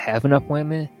have to have an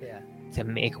appointment to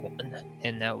make one.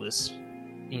 And that was,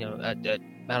 I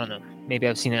don't know, maybe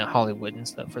I've seen it in Hollywood and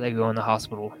stuff, where they go in the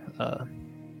hospital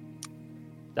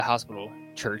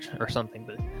church or something.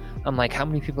 But I'm like, how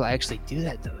many people actually do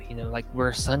that though? Like, we're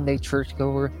a Sunday church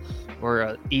goer, or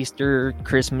a Easter,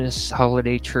 Christmas,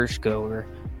 holiday church goer,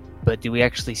 but do we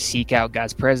actually seek out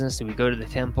God's presence? Do we go to the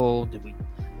temple?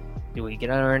 Do we get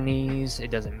on our knees? It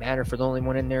doesn't matter if we're the only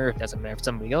one in there. It doesn't matter if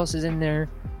somebody else is in there.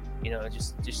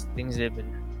 Just things that have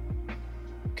been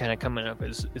kind of coming up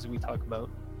as we talk about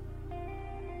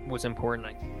what's important,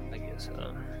 I guess.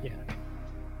 Yeah.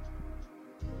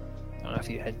 I don't know if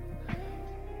you had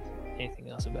anything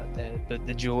else about that, but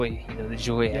the joy, the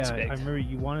joy aspect. I remember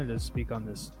you wanted to speak on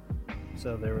this.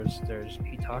 So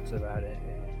he talks about it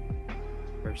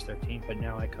in verse 13, but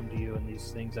now I come to you, and these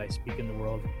things I speak in the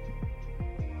world,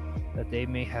 that they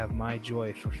may have my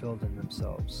joy fulfilled in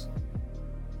themselves.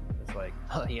 It's like,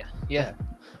 oh yeah,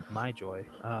 my joy.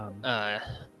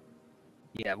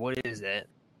 Yeah, what is that?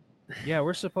 Yeah,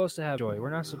 we're supposed to have joy.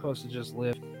 We're not supposed to just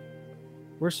live.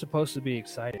 We're supposed to be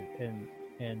excited, and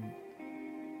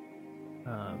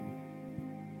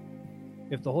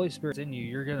if the Holy Spirit's in you,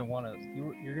 you're gonna want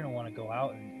to go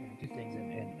out and do things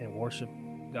and worship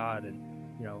God. And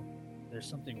there's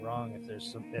something wrong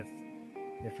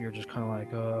if you're just kind of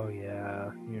like, oh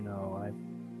yeah,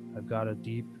 I've got a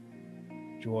deep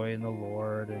joy in the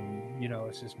Lord, and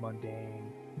it's just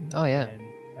mundane. Oh yeah. And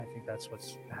I think that's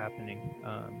what's happening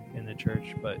in the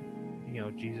church. But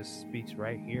Jesus speaks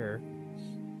right here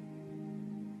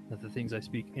that the things I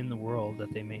speak in the world,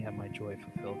 that they may have my joy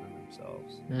fulfilled in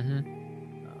themselves. Mm-hmm.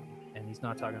 And he's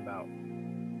not talking about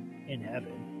in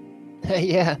heaven.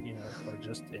 Yeah. Or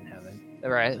just in heaven.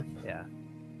 Right. Yeah.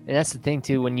 And that's the thing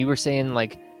too. When you were saying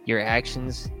like your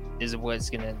actions is what's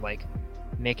gonna like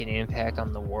make an impact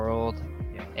on the world,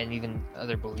 and even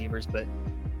other believers, but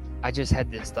I just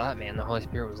had this thought, man. The Holy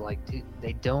Spirit was like, dude,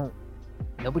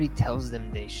 nobody tells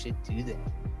them they should do that.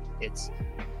 It's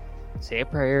say a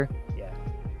prayer,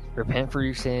 repent for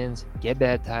your sins, get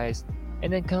baptized,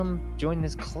 and then come join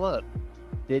this club.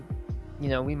 That,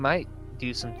 we might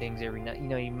do some things every night.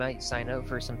 You might sign up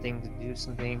for some things, do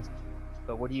some things,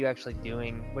 but what are you actually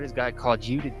doing? What has God called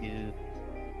you to do?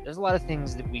 There's a lot of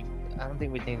things that I don't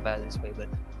think we think about it this way, but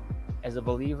as a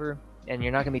believer, and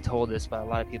you're not going to be told this by a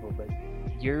lot of people, but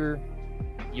you're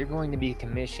going to be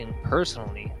commissioned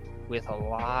personally with a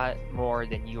lot more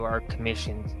than you are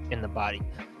commissioned in the body,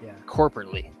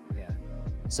 corporately. Yeah.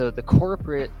 So the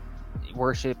corporate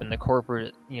worship and the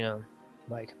corporate,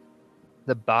 like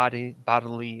the bodily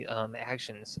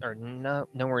actions are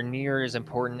nowhere near as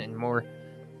important and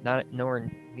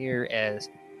nowhere near as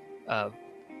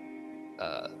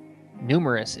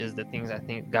numerous as the things I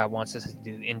think God wants us to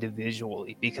do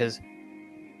individually. Because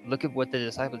look at what the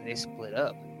disciples, they split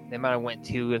up. They might have went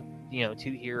two here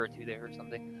or two there or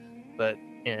something,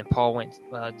 and Paul went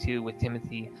two with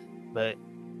Timothy, but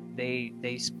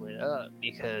they split up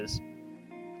because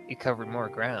it covered more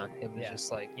ground. It was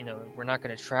just like, we're not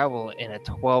going to travel in a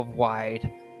 12 wide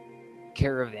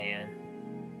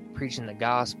caravan preaching the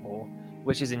gospel,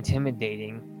 which is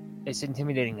intimidating. It's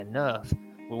intimidating enough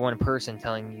with one person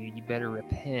telling you better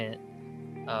repent.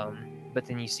 But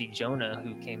then you see Jonah,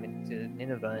 who came into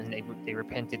Nineveh, and they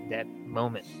repented that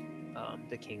moment.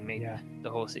 The king made the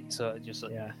whole city. So it just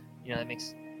that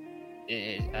makes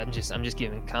it, I'm just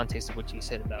giving context of what you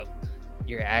said about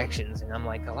your actions, and I'm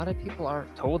like, a lot of people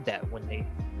aren't told that when they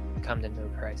come to know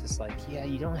Christ. It's like,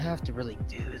 you don't have to really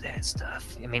do that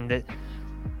stuff. I mean,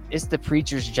 it's the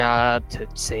preacher's job to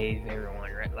save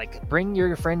everyone, right? Like, bring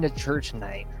your friend to church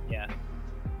night. Yeah.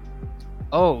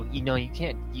 Oh, you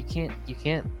can't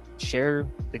share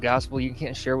the gospel. You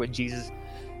can't share what Jesus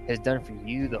has done for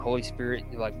you, the Holy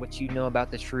Spirit, like what you know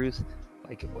about the truth,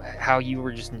 like how you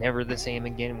were just never the same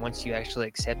again once you actually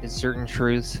accepted certain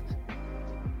truths.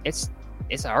 It's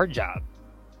our job.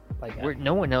 Like, we're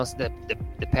no one else. The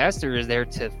pastor is there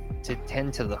to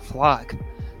tend to the flock,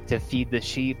 to feed the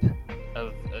sheep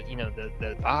of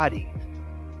the body.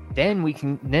 Then we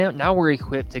can now we're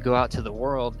equipped to go out to the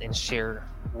world and share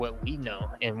what we know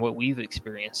and what we've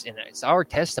experienced, and it's our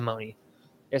testimony.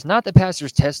 It's not the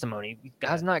pastor's testimony.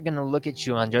 God's not going to look at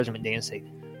you on Judgment Day and say,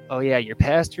 "Oh yeah, your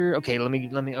pastor. Okay, let me.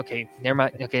 Okay, never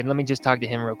mind. Okay, let me just talk to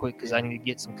him real quick because I need to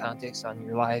get some context on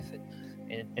your life."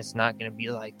 And it's not going to be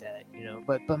like that,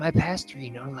 But my pastor,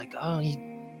 like, oh, he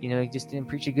just didn't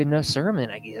preach a good enough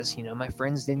sermon, I guess. My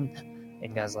friends didn't.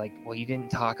 And God's like, well, you didn't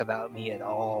talk about me at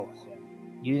all.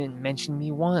 You didn't mention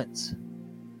me once.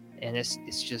 And it's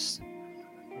just,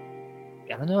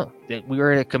 I don't know. That we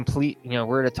were at a complete,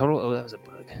 we're at a total. Oh, that was a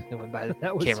bug that went by the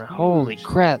camera. Huge. Holy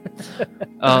crap!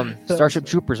 Starship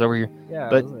Troopers over here. Yeah,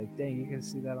 but I was like, dang, you can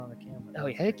see that on the camera. Oh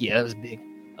heck yeah, that was big.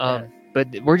 But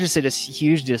we're just at a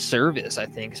huge disservice, I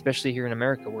think, especially here in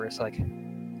America, where it's like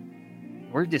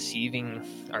we're deceiving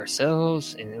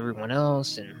ourselves and everyone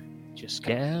else, and just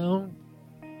down.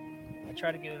 I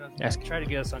try to get it. Try to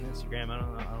get us on Instagram. I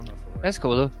don't know if it works. That's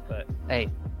cool though. But hey,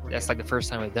 that's like the first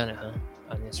time we've done it, huh?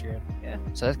 On Instagram. Yeah.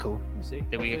 So that's cool. We'll see.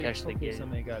 That we can actually get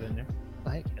something got in there.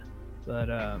 Heck yeah. But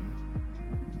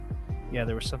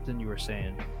there was something you were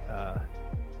saying.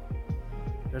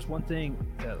 there's one thing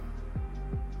that,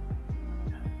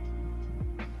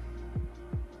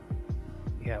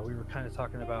 yeah, we were kind of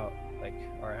talking about like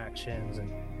our actions,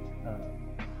 and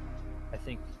I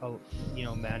think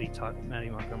Maddie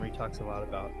Montgomery talks a lot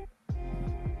about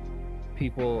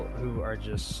people who are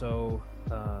just so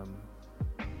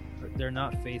they're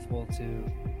not faithful to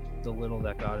the little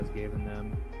that God has given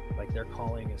them. Like their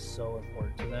calling is so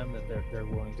important to them that they're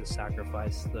willing to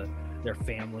sacrifice their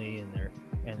family and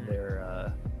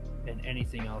their and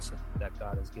anything else that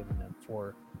God has given them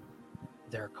for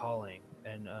their calling.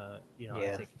 And I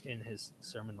think in his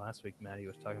sermon last week, Maddie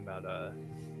was talking about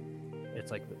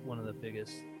it's like one of the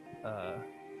biggest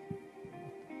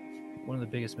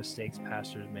mistakes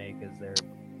pastors make is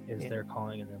their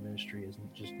calling and their ministry is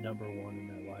just number one in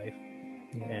their life.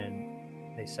 And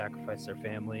they sacrifice their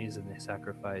families and they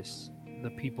sacrifice the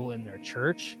people in their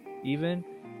church, even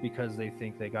because they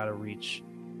think they got to reach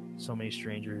so many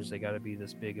strangers, they got to be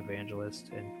this big evangelist.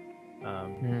 And I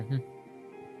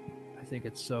think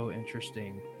it's so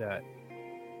interesting that,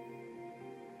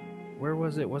 where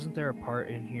was it? Wasn't there a part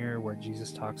in here where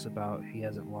Jesus talks about he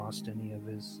hasn't lost any of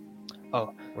his?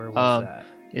 Oh, where was that?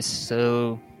 It's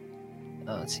so.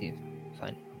 Let's see.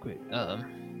 Fine. Quick.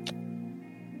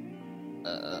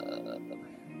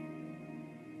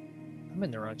 I'm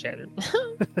in the wrong chapter.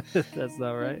 That's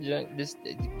not right. This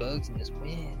bugs and this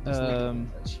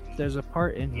wind. There's a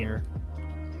part in here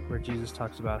where Jesus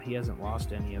talks about he hasn't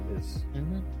lost any of his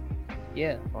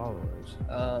followers.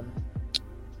 Let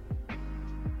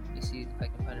me see if I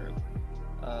can find it real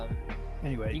quick.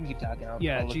 Anyway, you can keep talking. I'll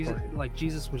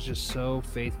Jesus was just so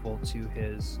faithful to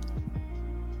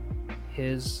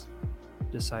his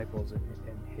disciples and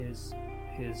his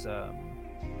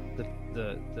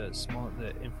the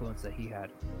influence that he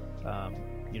had.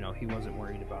 He wasn't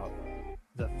worried about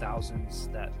the thousands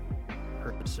that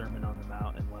heard the Sermon on the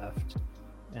Mount and left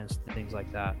and things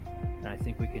like that. And I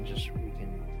think we can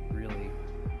really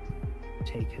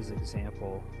take his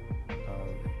example of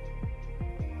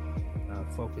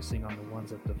focusing on the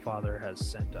ones that the Father has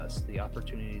sent us, the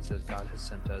opportunities that God has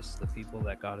sent us, the people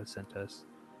that God has sent us,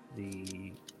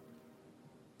 the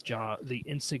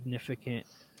insignificant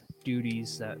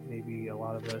duties that maybe a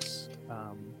lot of us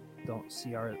don't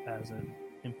see as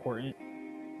important,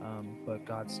 but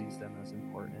God sees them as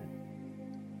important.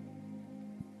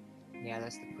 Yeah,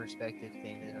 that's the perspective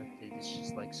thing. It's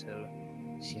just like so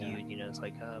skewed. It's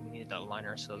like we need to align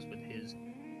ourselves with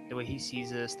the way he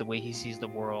sees us, the way he sees the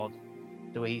world,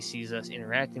 the way he sees us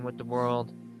interacting with the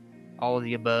world, all of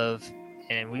the above,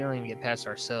 and we don't even get past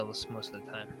ourselves most of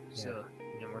the time. Yeah. So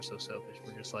we're so selfish.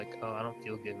 We're just like, oh, I don't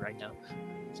feel good right now.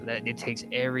 So that it takes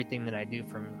everything that I do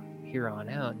from here on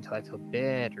out until I feel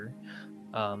better.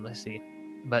 Let's see.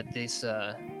 But this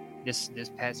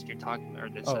passage you're talking about, or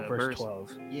this verse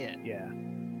 12. Yeah.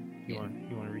 You want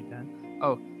to read that?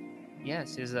 Oh, yeah. It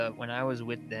says, when I was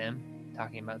with them,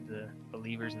 talking about the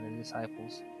believers and the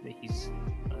disciples that he's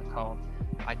called,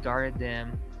 I guarded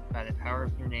them by the power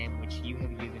of your name, which you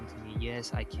have given to me.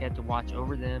 Yes, I kept a watch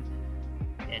over them,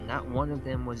 and not one of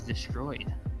them was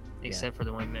destroyed, except for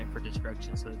the one meant for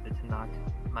destruction, so that the Tanakh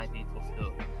might be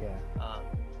fulfilled.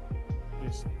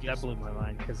 That blew my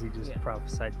mind because he just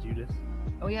prophesied Judas.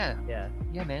 Oh yeah,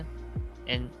 man.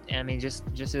 And I mean, just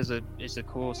as a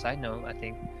cool side note, I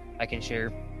think I can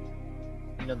share,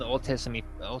 the Old Testament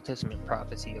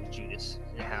prophecy of Judas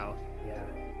and how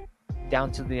down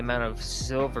to the amount of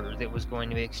silver that was going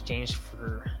to be exchanged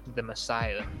for the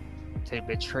Messiah to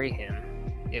betray him,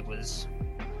 it was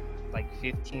like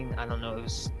 15. I don't know. It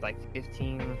was like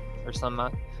 15 or some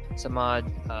odd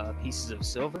pieces of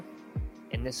silver,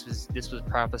 and this was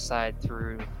prophesied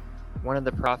through one of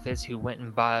the prophets who went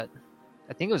and bought.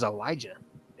 I think it was Elijah.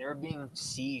 They were being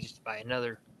sieged by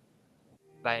another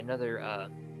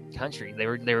country. They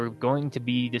were going to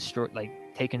be destroyed,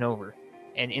 like taken over,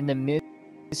 and in the midst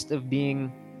of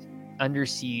being under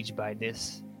siege by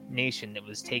this nation that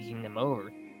was taking them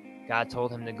over, God told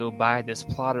him to go buy this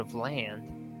plot of land,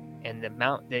 and the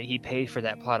amount that he paid for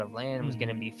that plot of land was going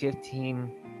to be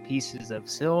 15 pieces of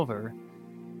silver.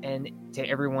 And to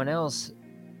everyone else,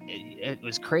 it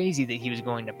was crazy that he was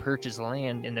going to purchase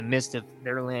land in the midst of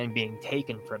their land being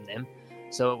taken from them.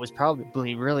 So it was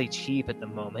probably really cheap at the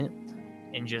moment,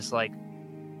 and just like,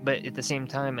 but at the same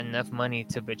time, enough money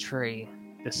to betray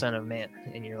the Son of Man.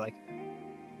 And you're like,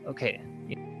 okay,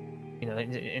 and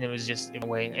it was just in a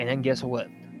way. And then guess what?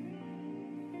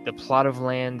 The plot of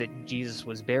land that Jesus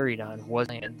was buried on was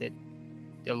land that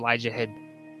Elijah had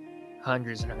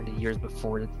hundreds and hundreds of years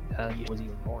before he was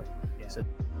even born. So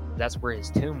that's where his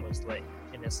tomb was laid.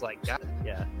 And it's like, God,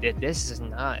 that this is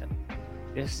not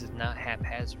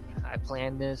haphazard. I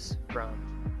planned this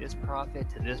from this prophet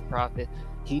to this prophet.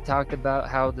 He talked about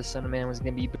how the Son of Man was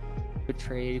going to be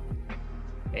betrayed,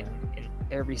 and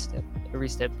every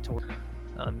step toward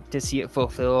to see it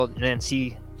fulfilled, and then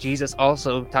see Jesus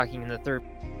also talking in the third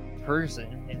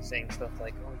person and saying stuff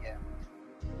like, "Oh yeah,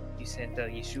 you sent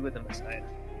Yeshua the Messiah,"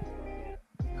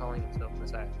 calling himself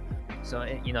Messiah. So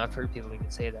I've heard people even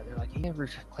say that. They're like, "He never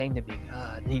claimed to be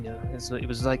God." It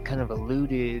was like kind of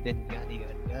alluded and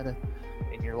yada.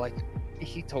 And you're like,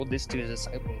 he told this to his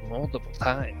disciples multiple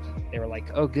times. They were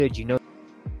like, "Oh, good, you know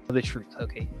the truth.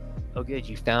 Okay, oh, good,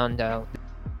 you found out."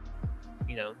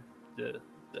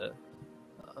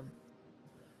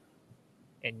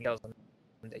 And he tells them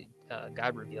that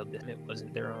God revealed them. It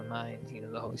wasn't their own minds.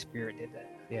 The Holy Spirit did that.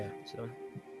 Yeah. So,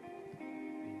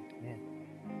 man,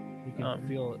 you can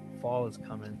feel fall is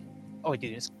coming. Oh,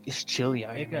 dude, it's chilly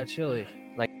out here. It got chilly.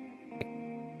 Like,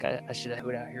 I should have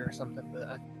put out here or something, but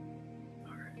all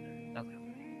right. Okay.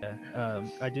 Yeah.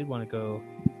 I did want to go.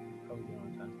 How are we doing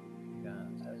on time?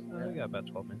 We got about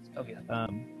 12 minutes. Okay.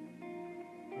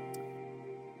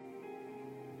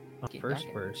 First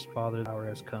verse, Father, the hour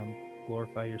has come.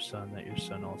 Glorify your Son, that your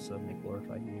Son also may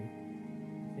glorify you.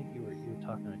 I think you were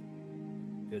talking a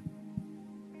good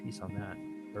piece on that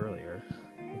earlier,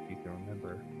 if you can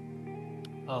remember.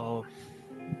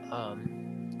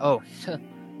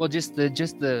 Well, just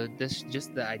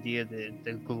the idea that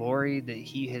the glory that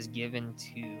he has given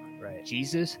to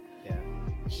Jesus,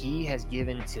 he has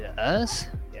given to us.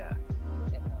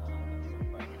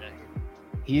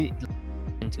 He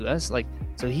to us, like,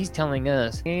 so he's telling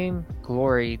us same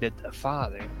glory that the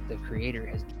Father, the Creator,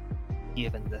 has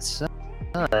given the Son.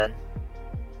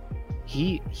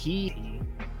 He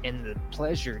and the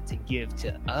pleasure to give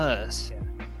to us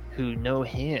who know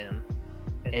him,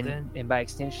 and by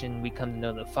extension we come to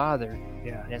know the Father.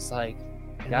 And it's like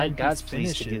God's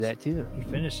pleased to do that too. He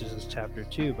finishes his chapter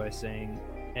 2 by saying,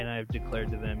 "And I have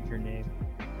declared to them your name,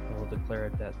 and will declare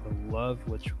it, that the love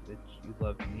which you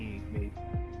love me may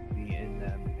be in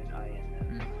them and I in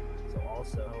them." So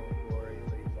also glory,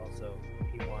 but he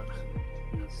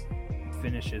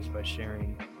finishes by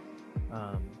sharing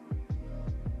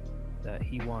that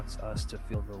he wants us to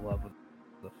feel the love of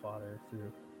the Father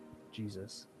through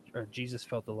Jesus, or Jesus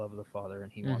felt the love of the Father,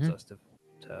 and he wants us to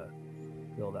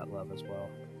feel that love as well.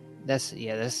 That's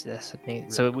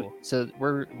amazing. Really So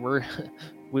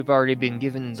we've already been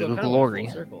given the glory.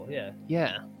 Full circle,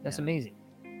 that's amazing.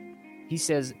 He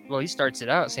says, he starts it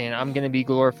out saying, "I'm going to be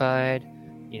glorified.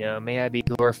 May I be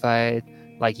glorified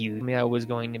like you. May I was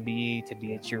going to be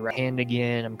at your right hand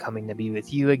again. I'm coming to be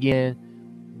with you again.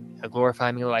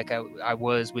 Glorify me like I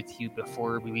was with you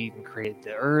before we even created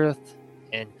the earth."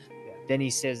 And then he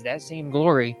says that same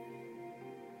glory,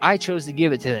 I chose to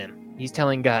give it to them. He's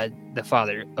telling God the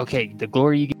Father, okay, the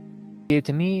glory you gave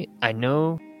to me, I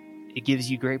know it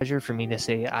gives you great pleasure for me to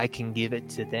say I can give it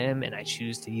to them, and I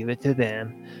choose to give it to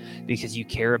them because you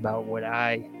care about what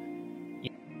I,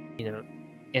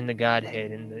 in the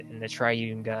Godhead, in the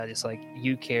triune God. It's like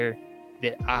you care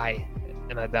that I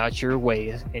am about your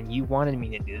ways, and you wanted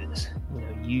me to do this.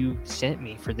 You sent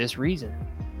me for this reason.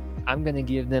 I'm going to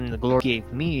give them the glory you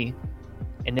gave me.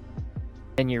 And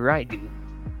then you're right, dude.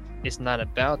 It's not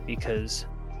about, because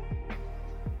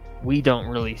we don't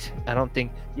really, I don't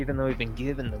think, even though we've been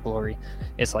given the glory,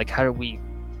 it's like, how do we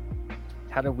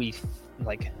react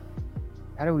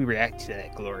to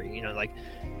that glory?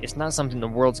 It's not something the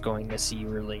world's going to see,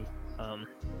 really.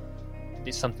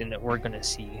 It's something that we're going to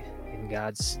see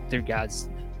through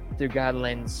God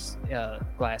lens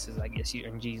glasses, I guess,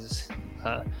 in Jesus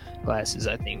glasses.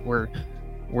 I think we're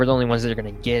the only ones that are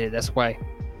going to get it. That's why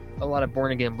a lot of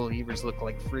born again believers look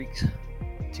like freaks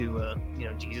to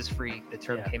Jesus freak. The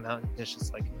term came out, and it's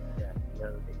just like,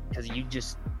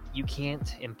 because you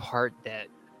can't impart that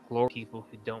glory to people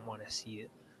who don't want to see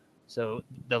it. So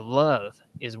the love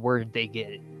is where they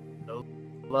get it. The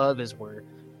love is where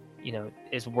you're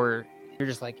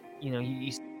just like,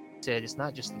 you said it's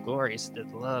not just the glory, it's the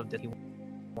love that he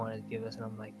wanted to give us. And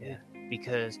I'm like,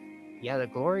 because the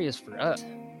glory is for us.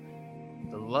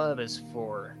 The love is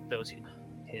for those who know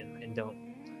him and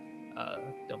don't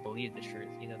believe the truth.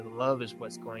 The love is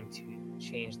what's going to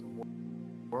change the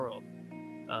world.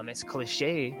 It's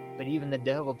cliche, but even the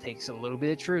devil takes a little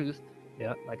bit of truth.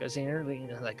 Like I was saying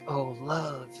earlier, like, oh,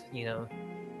 love,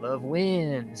 love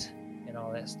wins and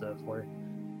all that stuff, where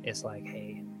it's like,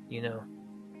 hey,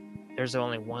 there's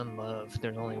only one love,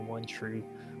 there's only one true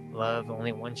love,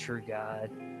 only one true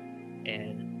God,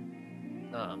 and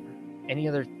any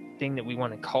other thing that we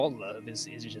want to call love is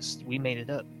just, we made it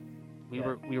up. We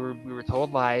were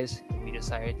told lies, and we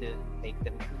decided to make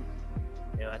them true.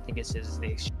 I think it says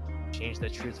the exchange exchange the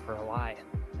truth for a lie.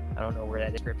 I don't know where that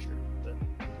is in scripture, but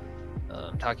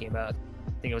I'm talking about,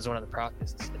 I think it was one of the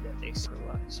prophets that said that they speak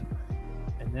lies.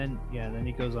 And then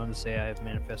he goes on to say, I have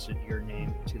manifested your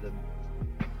name to the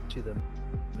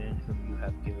men whom you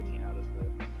have given me out of the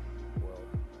world.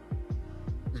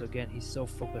 So again, he's so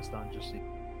focused on just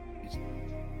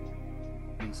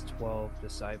these 12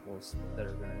 disciples that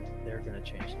they're gonna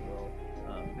change the world.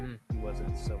 He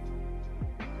wasn't so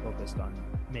focused on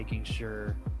making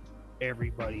sure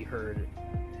everybody heard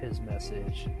his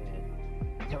message and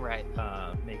Right.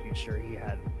 Making sure he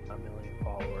had 1 million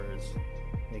followers,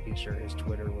 making sure his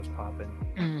Twitter was popping.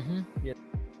 Mm-hmm. You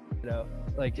know,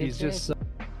 like he's just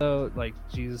so like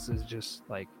Jesus is just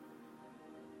like,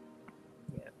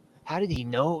 how did he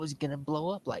know it was gonna blow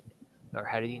up like that? Or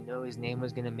how did he know his name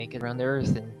was gonna make it around the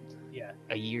earth in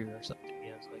a year or something?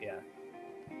 You know, it's like,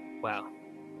 wow.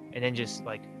 And then just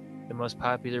like the most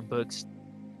popular books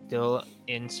still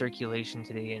in circulation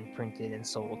today and printed and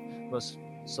sold. Most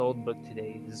sold book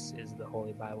today is the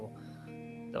Holy Bible,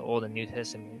 the Old and New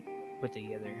Testament put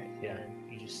together.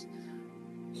 And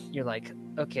you're like,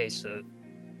 okay, so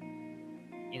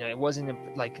it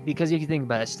wasn't like, because if you think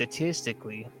about it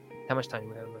statistically, how much time do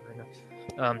we have left right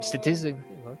now? Statistically,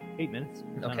 8 minutes.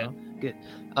 okay, good.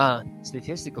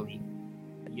 Statistically,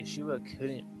 Yeshua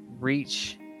couldn't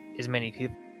reach as many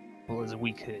people as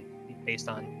we could based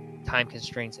on time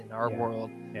constraints in our world.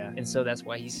 Yeah. And so that's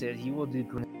why he said he will do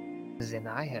greater things than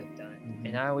I have done. Mm-hmm.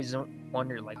 And I always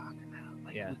wonder, like,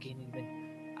 I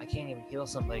can't even heal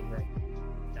somebody right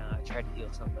now. I tried to heal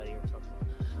somebody or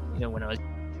something, when I was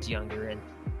younger, and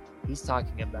he's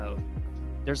talking about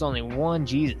there's only one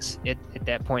Jesus at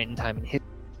that point in time in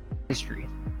history.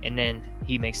 And then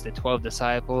he makes the 12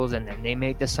 disciples, and then they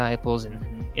make disciples,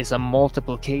 and it's a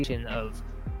multiplication of,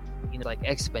 like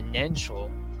exponential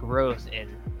growth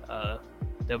in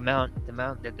the amount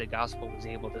that the gospel was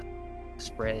able to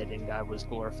spread, and God was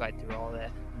glorified through all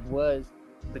that, was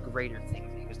the greater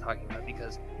thing that he was talking about.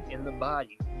 Because in the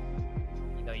body,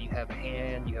 you have a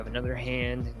hand, you have another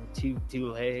hand, and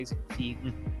two legs and feet,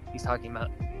 and he's talking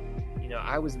about,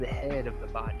 I was the head of the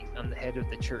body. I'm the head of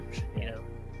the church,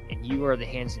 and you are the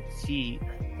hands and feet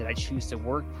that I choose to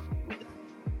work with.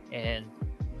 And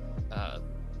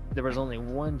there was only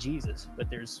one Jesus, but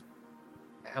there's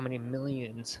how many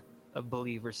millions of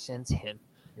believers since him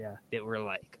that were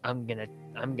like, I'm gonna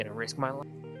risk my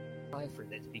life for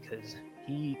this, because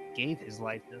he gave his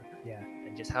life to,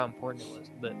 and just how important it was.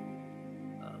 But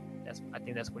I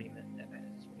think that's what he meant that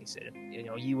passage when he said,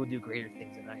 you will do greater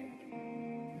things than I have.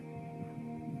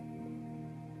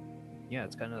 Yeah,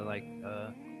 it's kind of like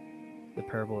the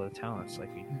parable of the talents.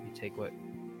 Like you take what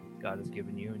God has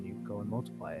given you and you go and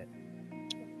multiply it.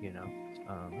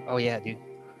 Oh yeah, dude,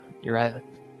 you're right.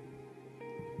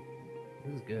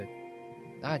 This is good.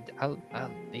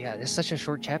 Yeah, it's such a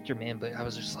short chapter, man. But I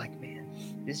was just like, man,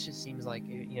 this just seems like,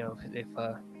 if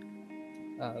I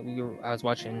was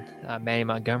watching Manny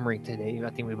Montgomery today. I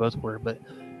think we both were, but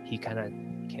he kind of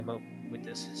came up with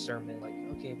this sermon like,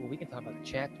 okay, well, we can talk about the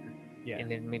chapter,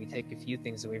 and then maybe take a few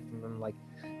things away from him. Like,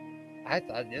 I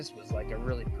thought this was like a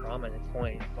really prominent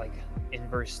point, like in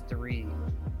verse 3.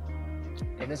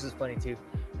 And this is funny too.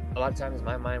 A lot of times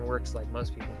my mind works like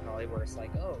most people probably, where it's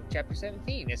like, oh, chapter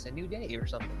 17, it's a new day or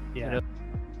something.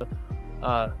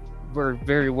 Where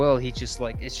very well he just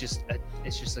like, it's just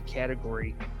a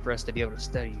category for us to be able to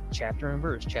study chapter and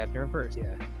verse.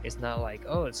 It's not like,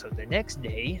 oh, so the next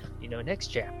day, next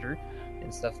chapter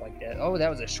and stuff like that. Oh, that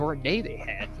was a short day they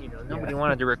had. Nobody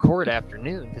wanted to record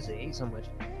afternoon because they ate so much.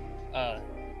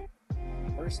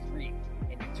 Verse 3,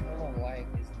 and eternal life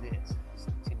is this,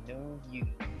 to know you,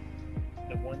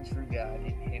 the one true God,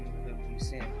 and him whom you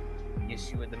sent,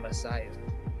 Yeshua the Messiah.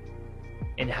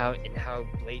 And how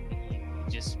blatantly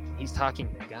he's talking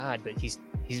to God, but he's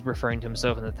referring to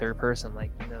himself in the third person,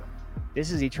 like,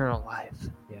 this is eternal life,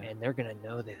 and they're gonna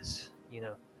know this,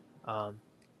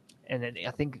 and then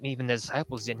I think even the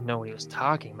disciples didn't know what he was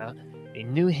talking about. They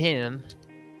knew him,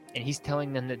 and he's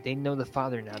telling them that they know the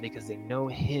Father now because they know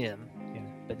him.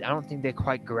 But I don't think they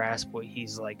quite grasp what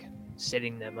he's like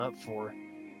setting them up for,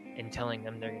 and telling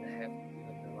them they're gonna have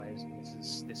their lives.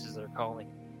 This is their calling.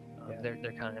 They're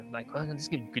kind of like, well, this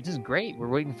is great. We're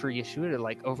waiting for Yeshua to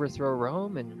like overthrow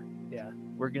Rome, and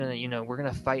we're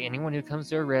gonna fight anyone who comes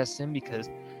to arrest him because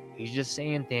he's just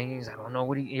saying things. I don't know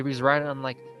what he's right on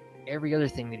like every other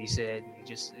thing that he said. He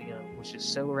just was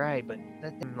just so right. But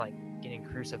that thing like getting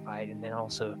crucified, and then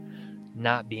also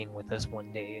not being with us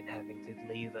one day and having to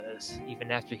leave us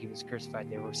even after he was crucified.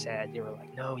 They were sad. They were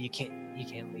like, no, you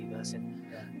can't leave us. And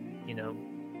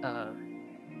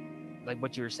like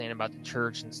what you were saying about the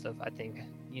church and stuff, I think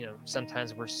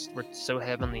sometimes we're so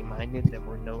heavenly minded that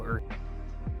we're no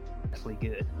earthly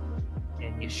good.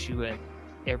 And Yeshua,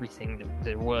 everything that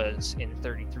there was in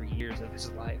 33 years of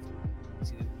his life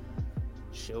to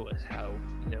show us how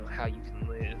you can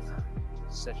live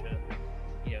such a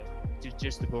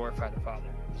just to glorify the Father.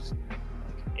 Just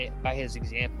by his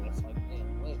example, it's like,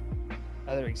 man, what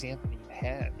other example do you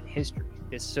have in history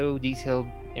that's so detailed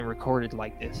and recorded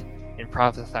like this and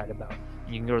prophesied about?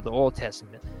 And you can go to the Old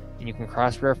Testament and you can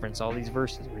cross-reference all these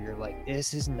verses where you're like,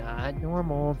 this is not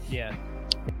normal. Yeah.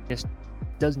 This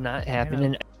does not happen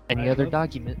in any other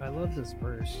document. I love this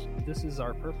verse. This is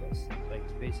our purpose.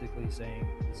 Like, basically saying,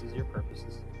 this is your purpose.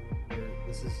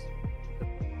 This is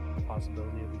the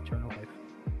possibility of eternal life.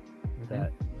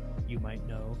 That you might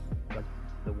know, like,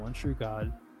 the one true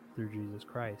God through Jesus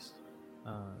Christ.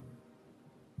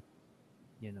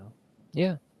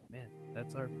 Yeah. Man,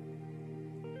 that's our.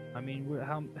 I mean,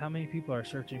 how many people are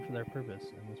searching for their purpose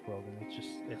in this world, and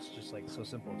it's just like so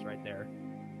simple. It's right there.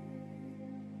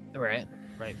 Right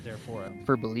there for them.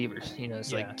 For believers,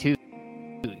 it's like two,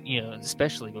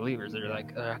 especially believers that are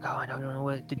like, oh, I don't know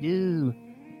what to do,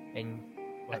 and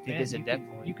I think it's at that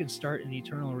point you can start an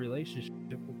eternal relationship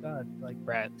with God, like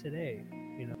today.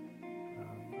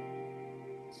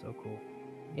 So cool.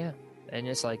 Yeah, and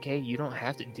it's like, hey, you don't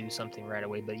have to do something right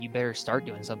away, but you better start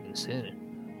doing something soon.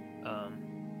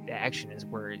 The action is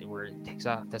where it takes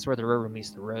off. That's where the rubber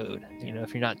meets the road.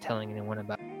 If you're not telling anyone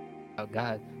about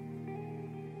God,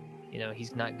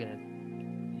 he's not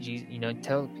gonna,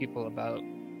 tell people about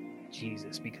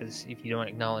Jesus, because if you don't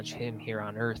acknowledge him here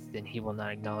on earth, then he will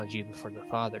not acknowledge you before the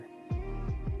Father.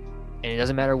 And it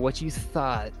doesn't matter what you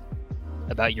thought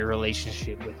about your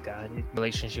relationship with God.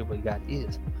 Relationship with God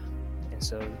is. And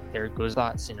so there goes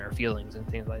thoughts and our feelings and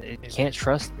things like that. You can't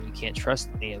trust them. You can't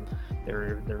trust them.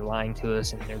 They're lying to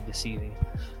us and they're deceiving.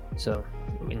 So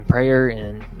in prayer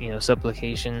and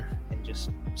supplication and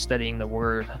just studying the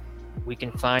Word, we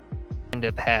can find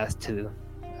a path to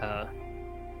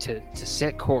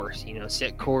set course.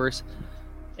 Set course.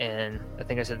 And I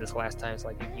think I said this last time. It's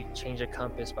like, if you change a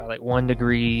compass by like 1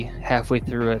 degree halfway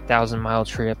through a 1,000-mile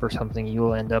trip or something, you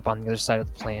will end up on the other side of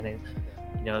the planet.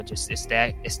 It's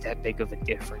that big of a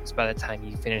difference by the time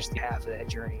you finish the half of that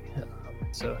journey.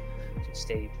 So just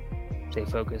stay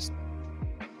focused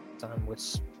on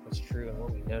what's true and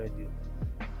what we know to do.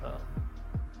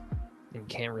 And you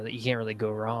can't really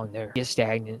go wrong there. Get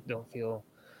stagnant. Don't feel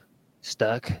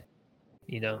stuck.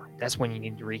 That's when you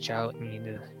need to reach out and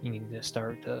you need to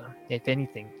start. If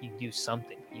anything, you do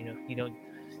something. You don't.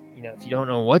 If you don't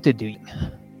know what to do.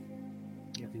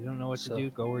 If you don't know what to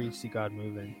do, go where you see God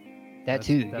moving. That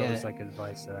was like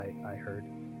advice that I heard,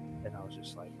 and I was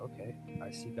just like, okay,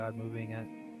 I see God moving at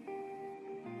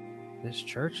this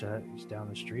church that is down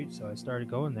the street, so I started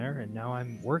going there, and now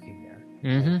I'm working there.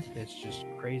 Mm-hmm. It's just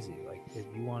crazy. Like, if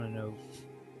you want to know,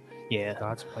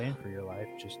 God's plan for your life,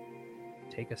 just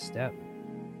take a step.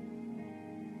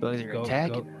 Go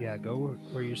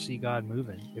where you see God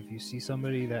moving. If you see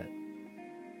somebody that,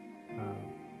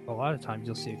 a lot of times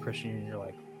you'll see a Christian and you're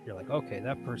like, okay,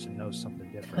 that person knows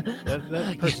something different.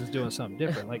 that person's doing something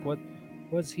different. Like,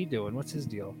 what's he doing? What's his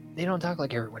deal? They don't talk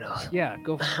like everyone else. Yeah,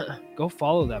 go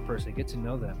follow that person. Get to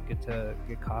know them.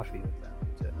 Get coffee with them.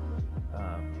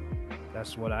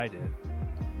 That's what I did.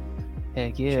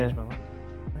 Heck yeah.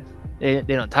 They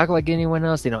don't talk like anyone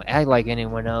else. They don't act like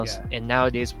anyone else. Yeah. And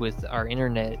nowadays, with our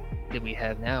internet that we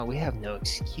have now, we have no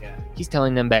excuse. Yeah. He's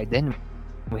telling them back then,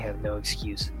 we have no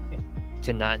excuse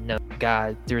to not know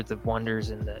God through the wonders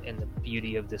and the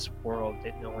beauty of this world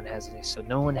that no one has. So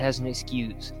no one has an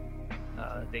excuse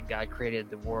that God created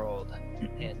the world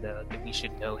and that we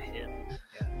should know Him.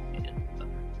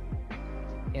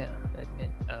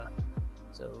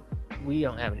 So we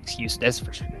don't have an excuse. That's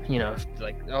for sure.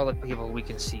 Like all the people we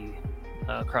can see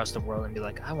across the world and be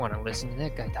like, I want to listen to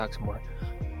that guy talk some more.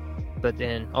 But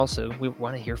then also we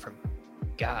want to hear from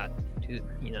God too.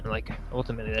 Like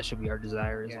ultimately that should be our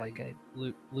desire.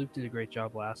 Luke did a great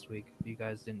job last week. If you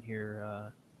guys didn't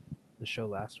hear the show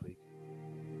last week,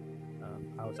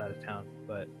 I was out of town,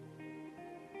 but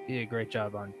he did a great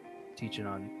job on teaching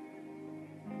on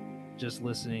just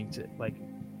listening to, like,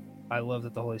 I love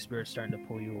that the Holy Spirit's starting to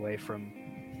pull you away from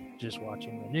just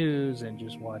watching the news and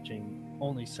just watching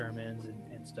only sermons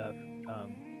and stuff.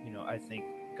 I think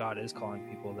God is calling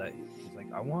people that He's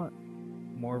like, I want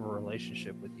more of a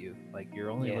relationship with you. Like, you're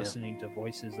only listening to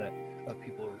voices of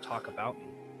people who talk about me.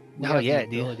 We have the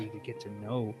ability to get to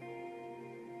know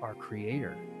our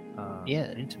Creator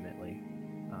intimately.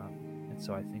 And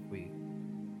so I think we,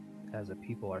 as a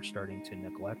people, are starting to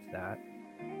neglect that.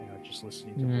 Just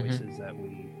listening to voices that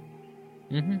we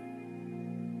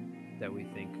that we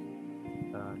think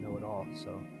know it all.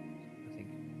 So I think,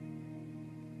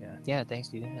 Yeah, thanks,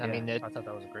 dude. I mean, I thought that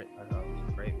was great. I thought it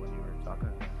was great when you were talking.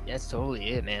 that's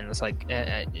totally it, man. It's like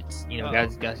it's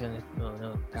guys in the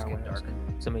no It's power getting went out. dark.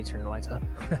 Somebody turned the lights off.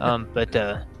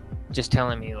 But just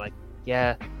telling me like,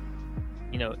 yeah,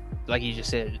 like you just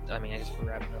said. I mean, I guess we're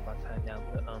wrapping up on time now,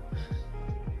 but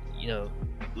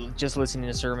just listening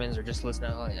to sermons or just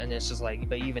listening, and it's just like,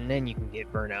 but even then you can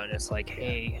get burnout. And it's like,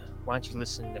 hey, why don't you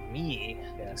listen to me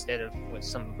instead of what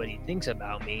somebody thinks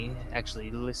about me? Actually,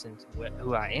 listen to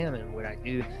who I am and what I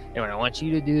do and what I want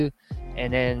you to do.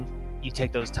 And then you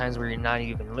take those times where you're not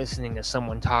even listening to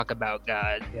someone talk about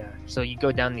God. Yeah. So you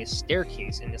go down this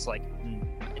staircase, and it's like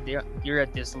you're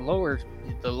at this the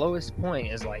lowest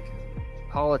point is like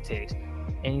politics.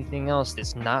 Anything else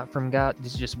that's not from God,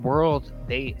 it's just world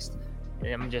based.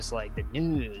 And I'm just like the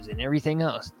news and everything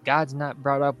else. God's not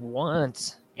brought up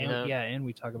once. And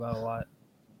we talk about a lot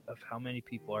of how many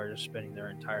people are just spending their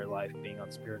entire life being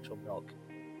on spiritual milk.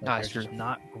 They're just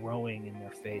not growing in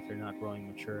their faith. They're not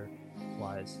growing mature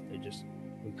wise.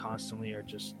 We constantly are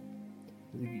just,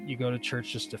 you go to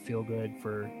church just to feel good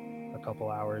for a couple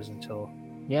hours until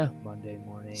Monday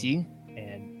morning. See?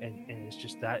 And it's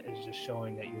just, that is just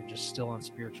showing that you're just still on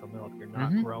spiritual milk. You're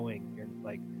not growing. You're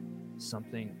like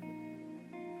something,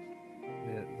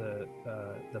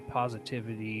 the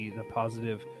positivity, the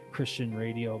positive Christian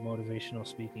radio motivational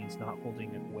speaking is not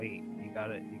holding its weight. You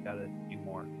gotta do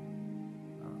more.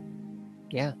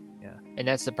 Yeah, and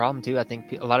that's the problem too. I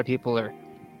think a lot of people are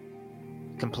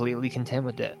completely content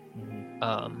with that,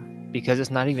 because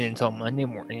it's not even until Monday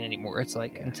morning anymore. It's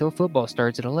like until football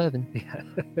starts at 11.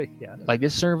 Yeah. Like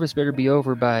this service better be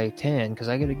over by 10 because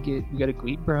we gotta go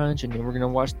eat brunch and then we're gonna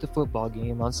watch the football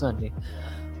game on Sunday.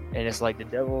 And it's like the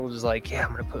devil is like, yeah,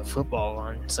 I'm gonna put football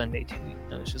on Sunday too.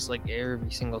 It's just like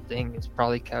every single thing is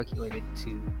probably calculated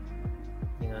to,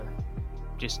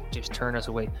 just turn us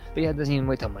away. But yeah, it doesn't even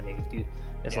wait till Monday, dude.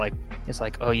 It's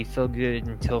like, oh, you feel good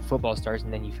until football starts,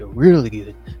 and then you feel really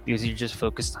good because you're just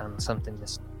focused on something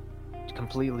that's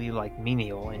completely like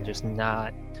menial and just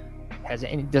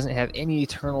doesn't have any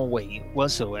eternal weight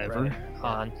whatsoever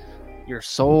on your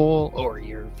soul or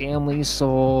your family's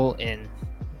soul and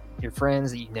your friends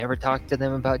that you never talk to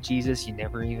them about Jesus. You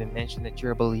never even mention that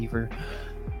you're a believer.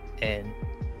 And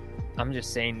I'm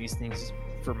just saying these things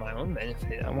for my own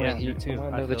benefit. I want to hear too.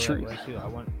 I know the truth. I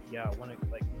want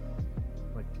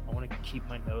to keep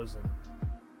my nose in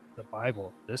the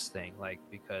Bible, this thing,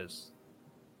 because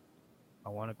I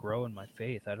want to grow in my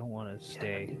faith. I don't want to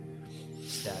stay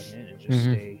stagnant and just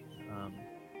stay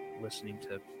listening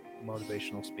to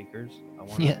motivational speakers. I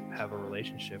want to have a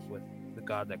relationship with the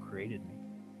God that created me.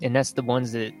 And that's the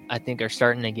ones that I think are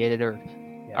starting to get it or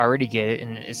already get it.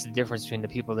 And it's the difference between the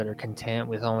people that are content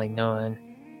with only knowing,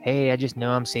 hey, I just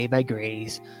know I'm saved by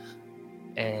grace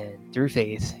and through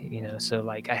faith, So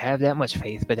like I have that much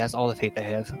faith, but that's all the faith I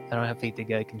have. I don't have faith that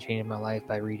God can change my life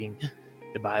by reading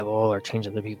the Bible or change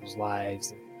other people's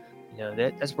lives.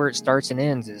 That's where it starts and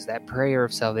ends, is that prayer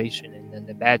of salvation and then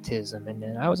the baptism. And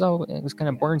then I was kind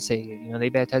of born saved. They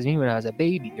baptized me when I was a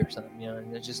baby or something,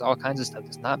 and there's just all kinds of stuff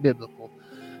that's not biblical.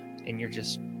 And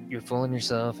you're fooling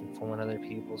yourself and fooling other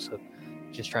people. So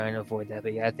just trying to avoid that.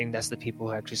 But yeah, I think that's the people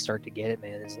who actually start to get it,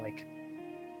 man. It's like,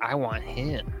 I want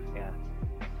him. Yeah.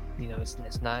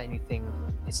 It's not anything.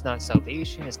 It's not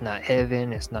salvation. It's not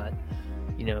heaven. It's not,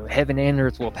 heaven and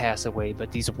earth will pass away,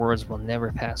 but these words will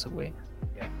never pass away.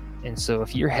 Yeah. And so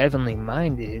if you're heavenly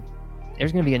minded,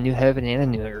 there's going to be a new heaven and a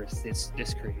new earth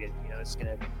that's created. It's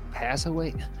going to pass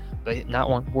away, but not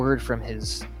one word from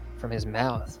his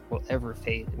mouth will ever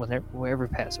fade, will ever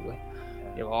pass away.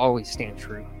 It will always stand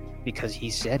true because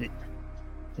he said it.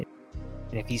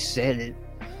 And if he said it,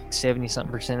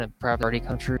 70-something% of probably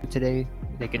come true today.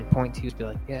 They can point to and be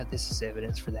like, yeah, this is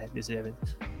evidence for that. This is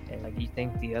evidence. And like, you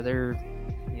think the other,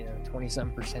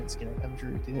 20-something% is going to come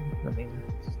true too? I mean,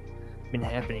 it's been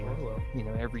happening,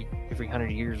 every 100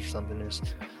 years or something. There's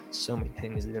so many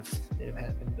things that have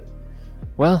happened. But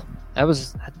well, that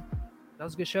was a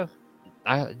good show. Dude,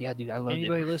 I loved it.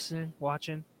 Anybody listening,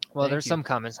 watching? Well, there's some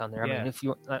comments on there. I mean, if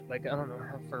you like, I don't know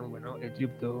how far we went. Did you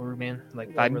go over, man?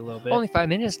 Like a little bit. Only 5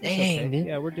 minutes. Dang, okay.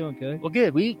 Yeah, we're doing good. Well,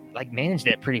 good. We managed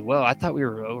that pretty well. I thought we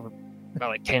were over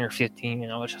about like 10 or 15,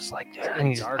 and I was just like, dude,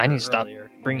 I need to stop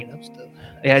bringing up stuff.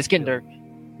 Yeah, it's getting dark.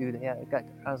 Dude,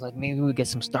 I was like, maybe we get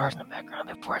some stars in the background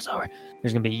before it's over.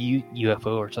 There's gonna be a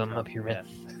UFO or something up here, man.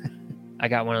 I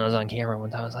got one of those on camera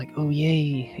one time. I was like, oh,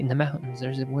 yay, in the mountains.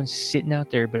 There's one sitting out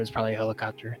there, but it's probably a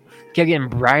helicopter. It kept getting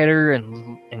brighter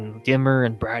and dimmer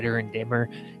and brighter and dimmer.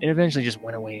 And eventually just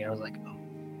went away. I was like,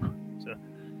 oh.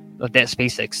 So that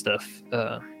SpaceX stuff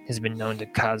has been known to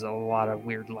cause a lot of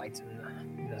weird lights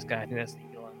in the sky. I think that's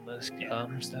the Elon Musk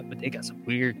stuff, but they got some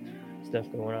weird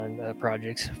stuff going on,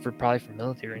 projects probably for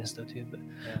military and stuff too. But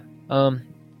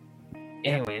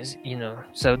anyways,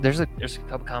 so there's a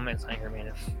couple comments on here,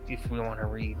 man. If we want to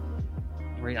read,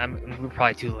 we're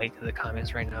probably too late to the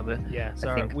comments right now, but yeah,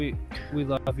 sorry. We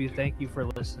love you. Thank you for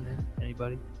listening.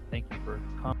 Anybody? Thank you for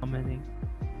commenting.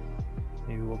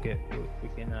 Maybe we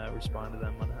can respond to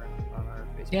them on our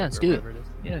Facebook. Yeah, let's do it. It is.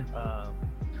 Yeah.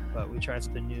 But we tried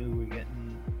something new.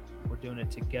 We're doing it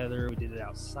together. We did it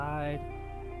outside.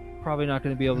 Probably not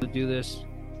going to be able to do this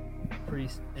in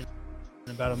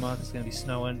about a month. It's going to be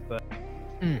snowing, but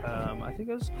I think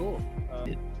it was cool.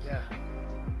 Yeah.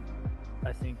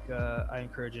 I think I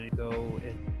encourage you to go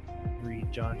and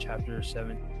read John chapter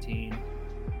 17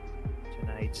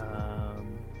 tonight.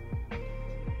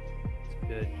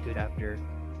 Good chapter.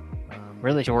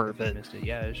 Really short, but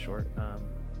yeah, it's short.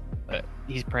 But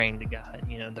he's praying to God,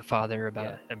 the Father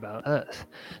about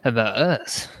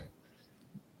us.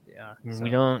 Yeah, we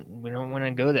don't want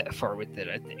to go that far with it.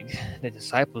 I think the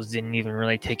disciples didn't even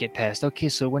really take it past. Okay,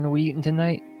 so when are we eating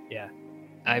tonight? Yeah,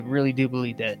 I really do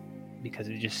believe that, because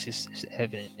it just is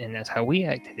evident, and that's how we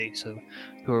act today. So,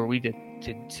 who are we to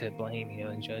blame,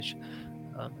 and judge?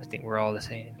 I think we're all the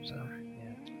same. So,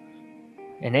 yeah.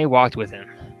 And they walked with him.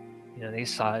 They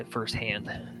saw it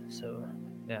firsthand. So,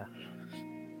 yeah.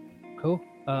 Cool.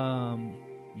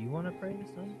 You want to pray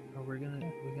this time? Or we're gonna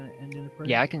end in a prayer?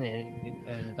 Yeah, I can end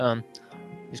it.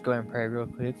 Just go ahead and pray real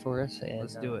quick for us, and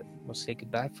let's do it. We'll say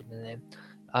goodbye for today.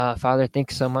 Father,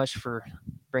 thanks so much for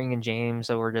bringing James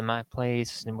over to my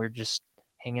place, and we're just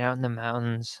hanging out in the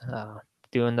mountains,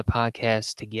 doing the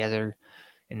podcast together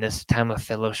in this time of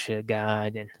fellowship,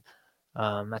 God. And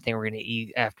I think we're going to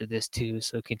eat after this too,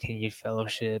 so continued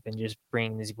fellowship and just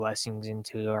bring these blessings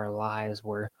into our lives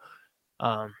where,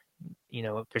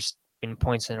 there's been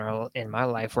points in my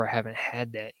life where I haven't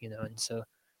had that, and so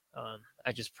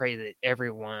I just pray that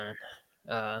everyone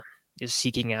is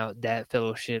seeking out that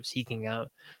fellowship, seeking out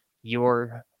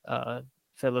your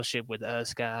fellowship with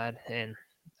us, God, and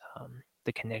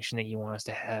the connection that you want us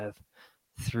to have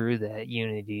through that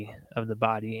unity of the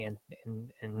body and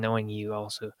knowing you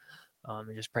also.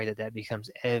 And just pray that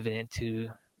becomes evident to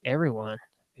everyone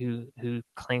who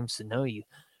claims to know you.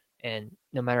 And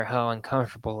no matter how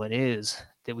uncomfortable it is,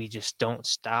 that we just don't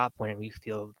stop when we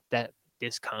feel that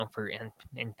discomfort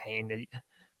and pain,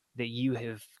 that you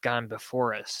have gone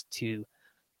before us to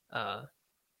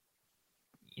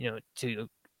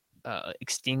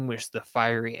extinguish the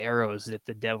fiery arrows that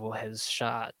the devil has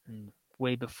shot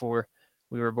way before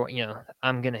we were born.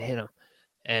 I'm going to hit them.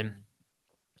 And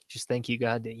just thank you,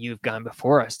 God, that you've gone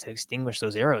before us to extinguish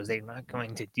those arrows. They're not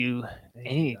going to do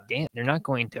any damage. They're not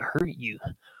going to hurt you.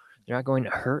 They're not going to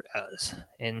hurt us.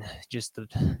 And just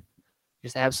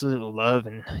absolute love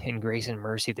and grace and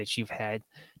mercy that you've had.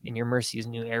 And your mercy is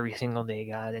new every single day,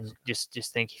 God. And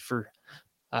just thank you for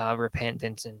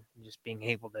repentance and just being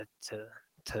able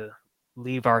to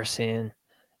leave our sin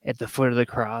at the foot of the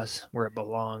cross where it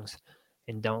belongs,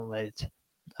 and don't let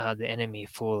the enemy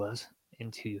fool us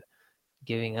into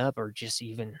giving up, or just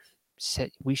even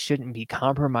we shouldn't be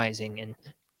compromising. And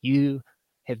you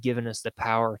have given us the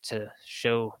power to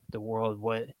show the world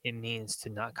what it means to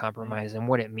not compromise and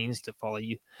what it means to follow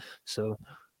you. So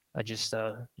I just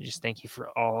thank you for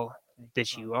all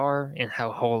that you are and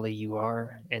how holy you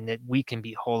are, and that we can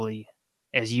be holy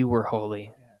as you were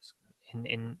holy.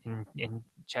 In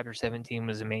chapter 17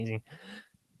 was amazing,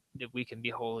 that we can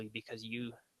be holy because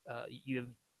you have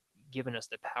given us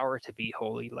the power to be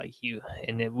holy like you,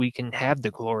 and that we can have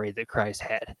the glory that Christ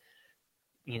had.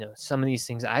 Some of these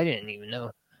things I didn't even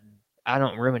know. I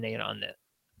don't ruminate on that.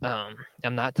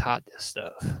 I'm not taught this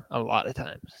stuff a lot of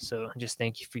times. So just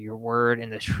thank you for your word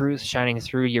and the truth shining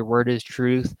through. Your word is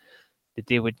truth, that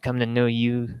they would come to know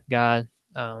you, God.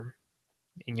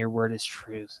 And your word is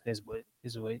truth, is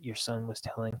what your son was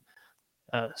telling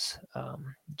us.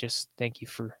 Just thank you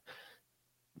for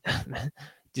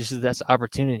just that's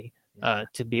opportunity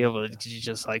to be able to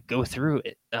just like go through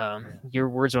it. Your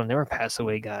words will never pass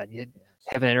away, God.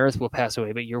 Heaven and earth will pass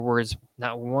away, but your words,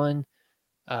 not one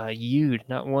yud,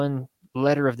 not one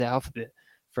letter of the alphabet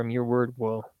from your word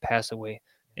will pass away.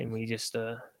 And we just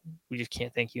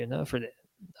can't thank you enough for that.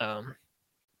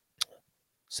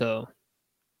 So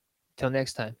till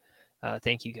next time,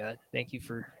 thank you, God. Thank you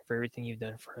for everything you've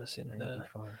done for us, and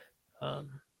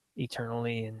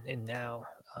eternally and now,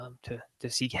 to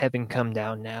see heaven come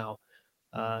down now,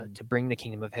 to bring the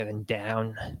kingdom of heaven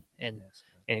down and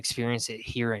experience it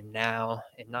here and now,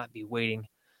 and not be waiting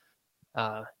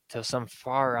till some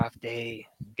far off day,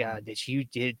 God, that you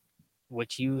did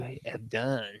what you have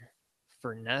done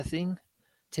for nothing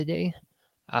today.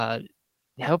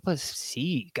 Help us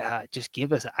see, God. Just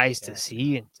give us eyes to Yes,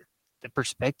 see, and the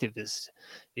perspective is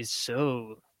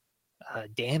so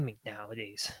damning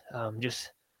nowadays.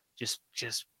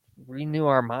 Just renew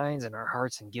our minds and our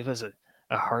hearts, and give us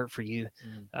a heart for you.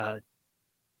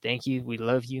 Thank you. We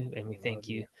love you, and we thank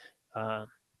you.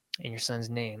 In your Son's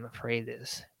name, I pray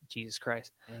this, Jesus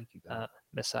Christ, Thank you, God.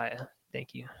 Messiah.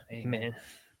 Thank you. Amen. Amen.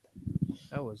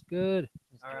 That was good.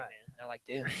 All right, man. I like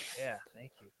that. Yeah,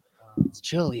 thank you. It's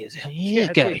chilly as hell. Yeah,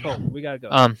 it's pretty cold. We gotta go.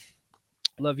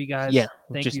 Love you guys. Yeah,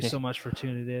 Thank just you next- so much for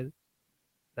tuning in.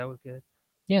 That was good.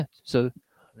 Yeah. So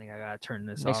I think I gotta turn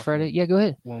this next off Friday, yeah, go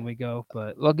ahead. when we go,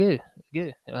 but Well, good.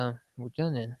 We're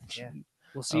done then. yeah,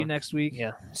 we'll see you next week.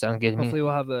 Yeah, sounds good to me. Hopefully,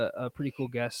 we'll have a pretty cool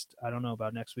guest. I don't know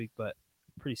about next week, but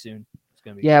pretty soon it's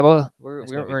gonna be. Yeah, well, we're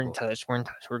It's gonna be in cool. touch. We're in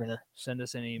touch. We're gonna Send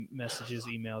us any messages,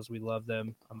 emails. We love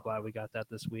them. I'm glad we got that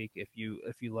this week. If you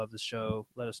love the show,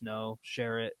 let us know.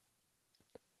 Share it.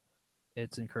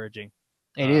 It's encouraging.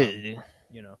 It is, dude.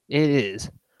 You know, It is.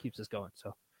 keeps us going.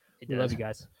 So It we love does. you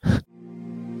guys.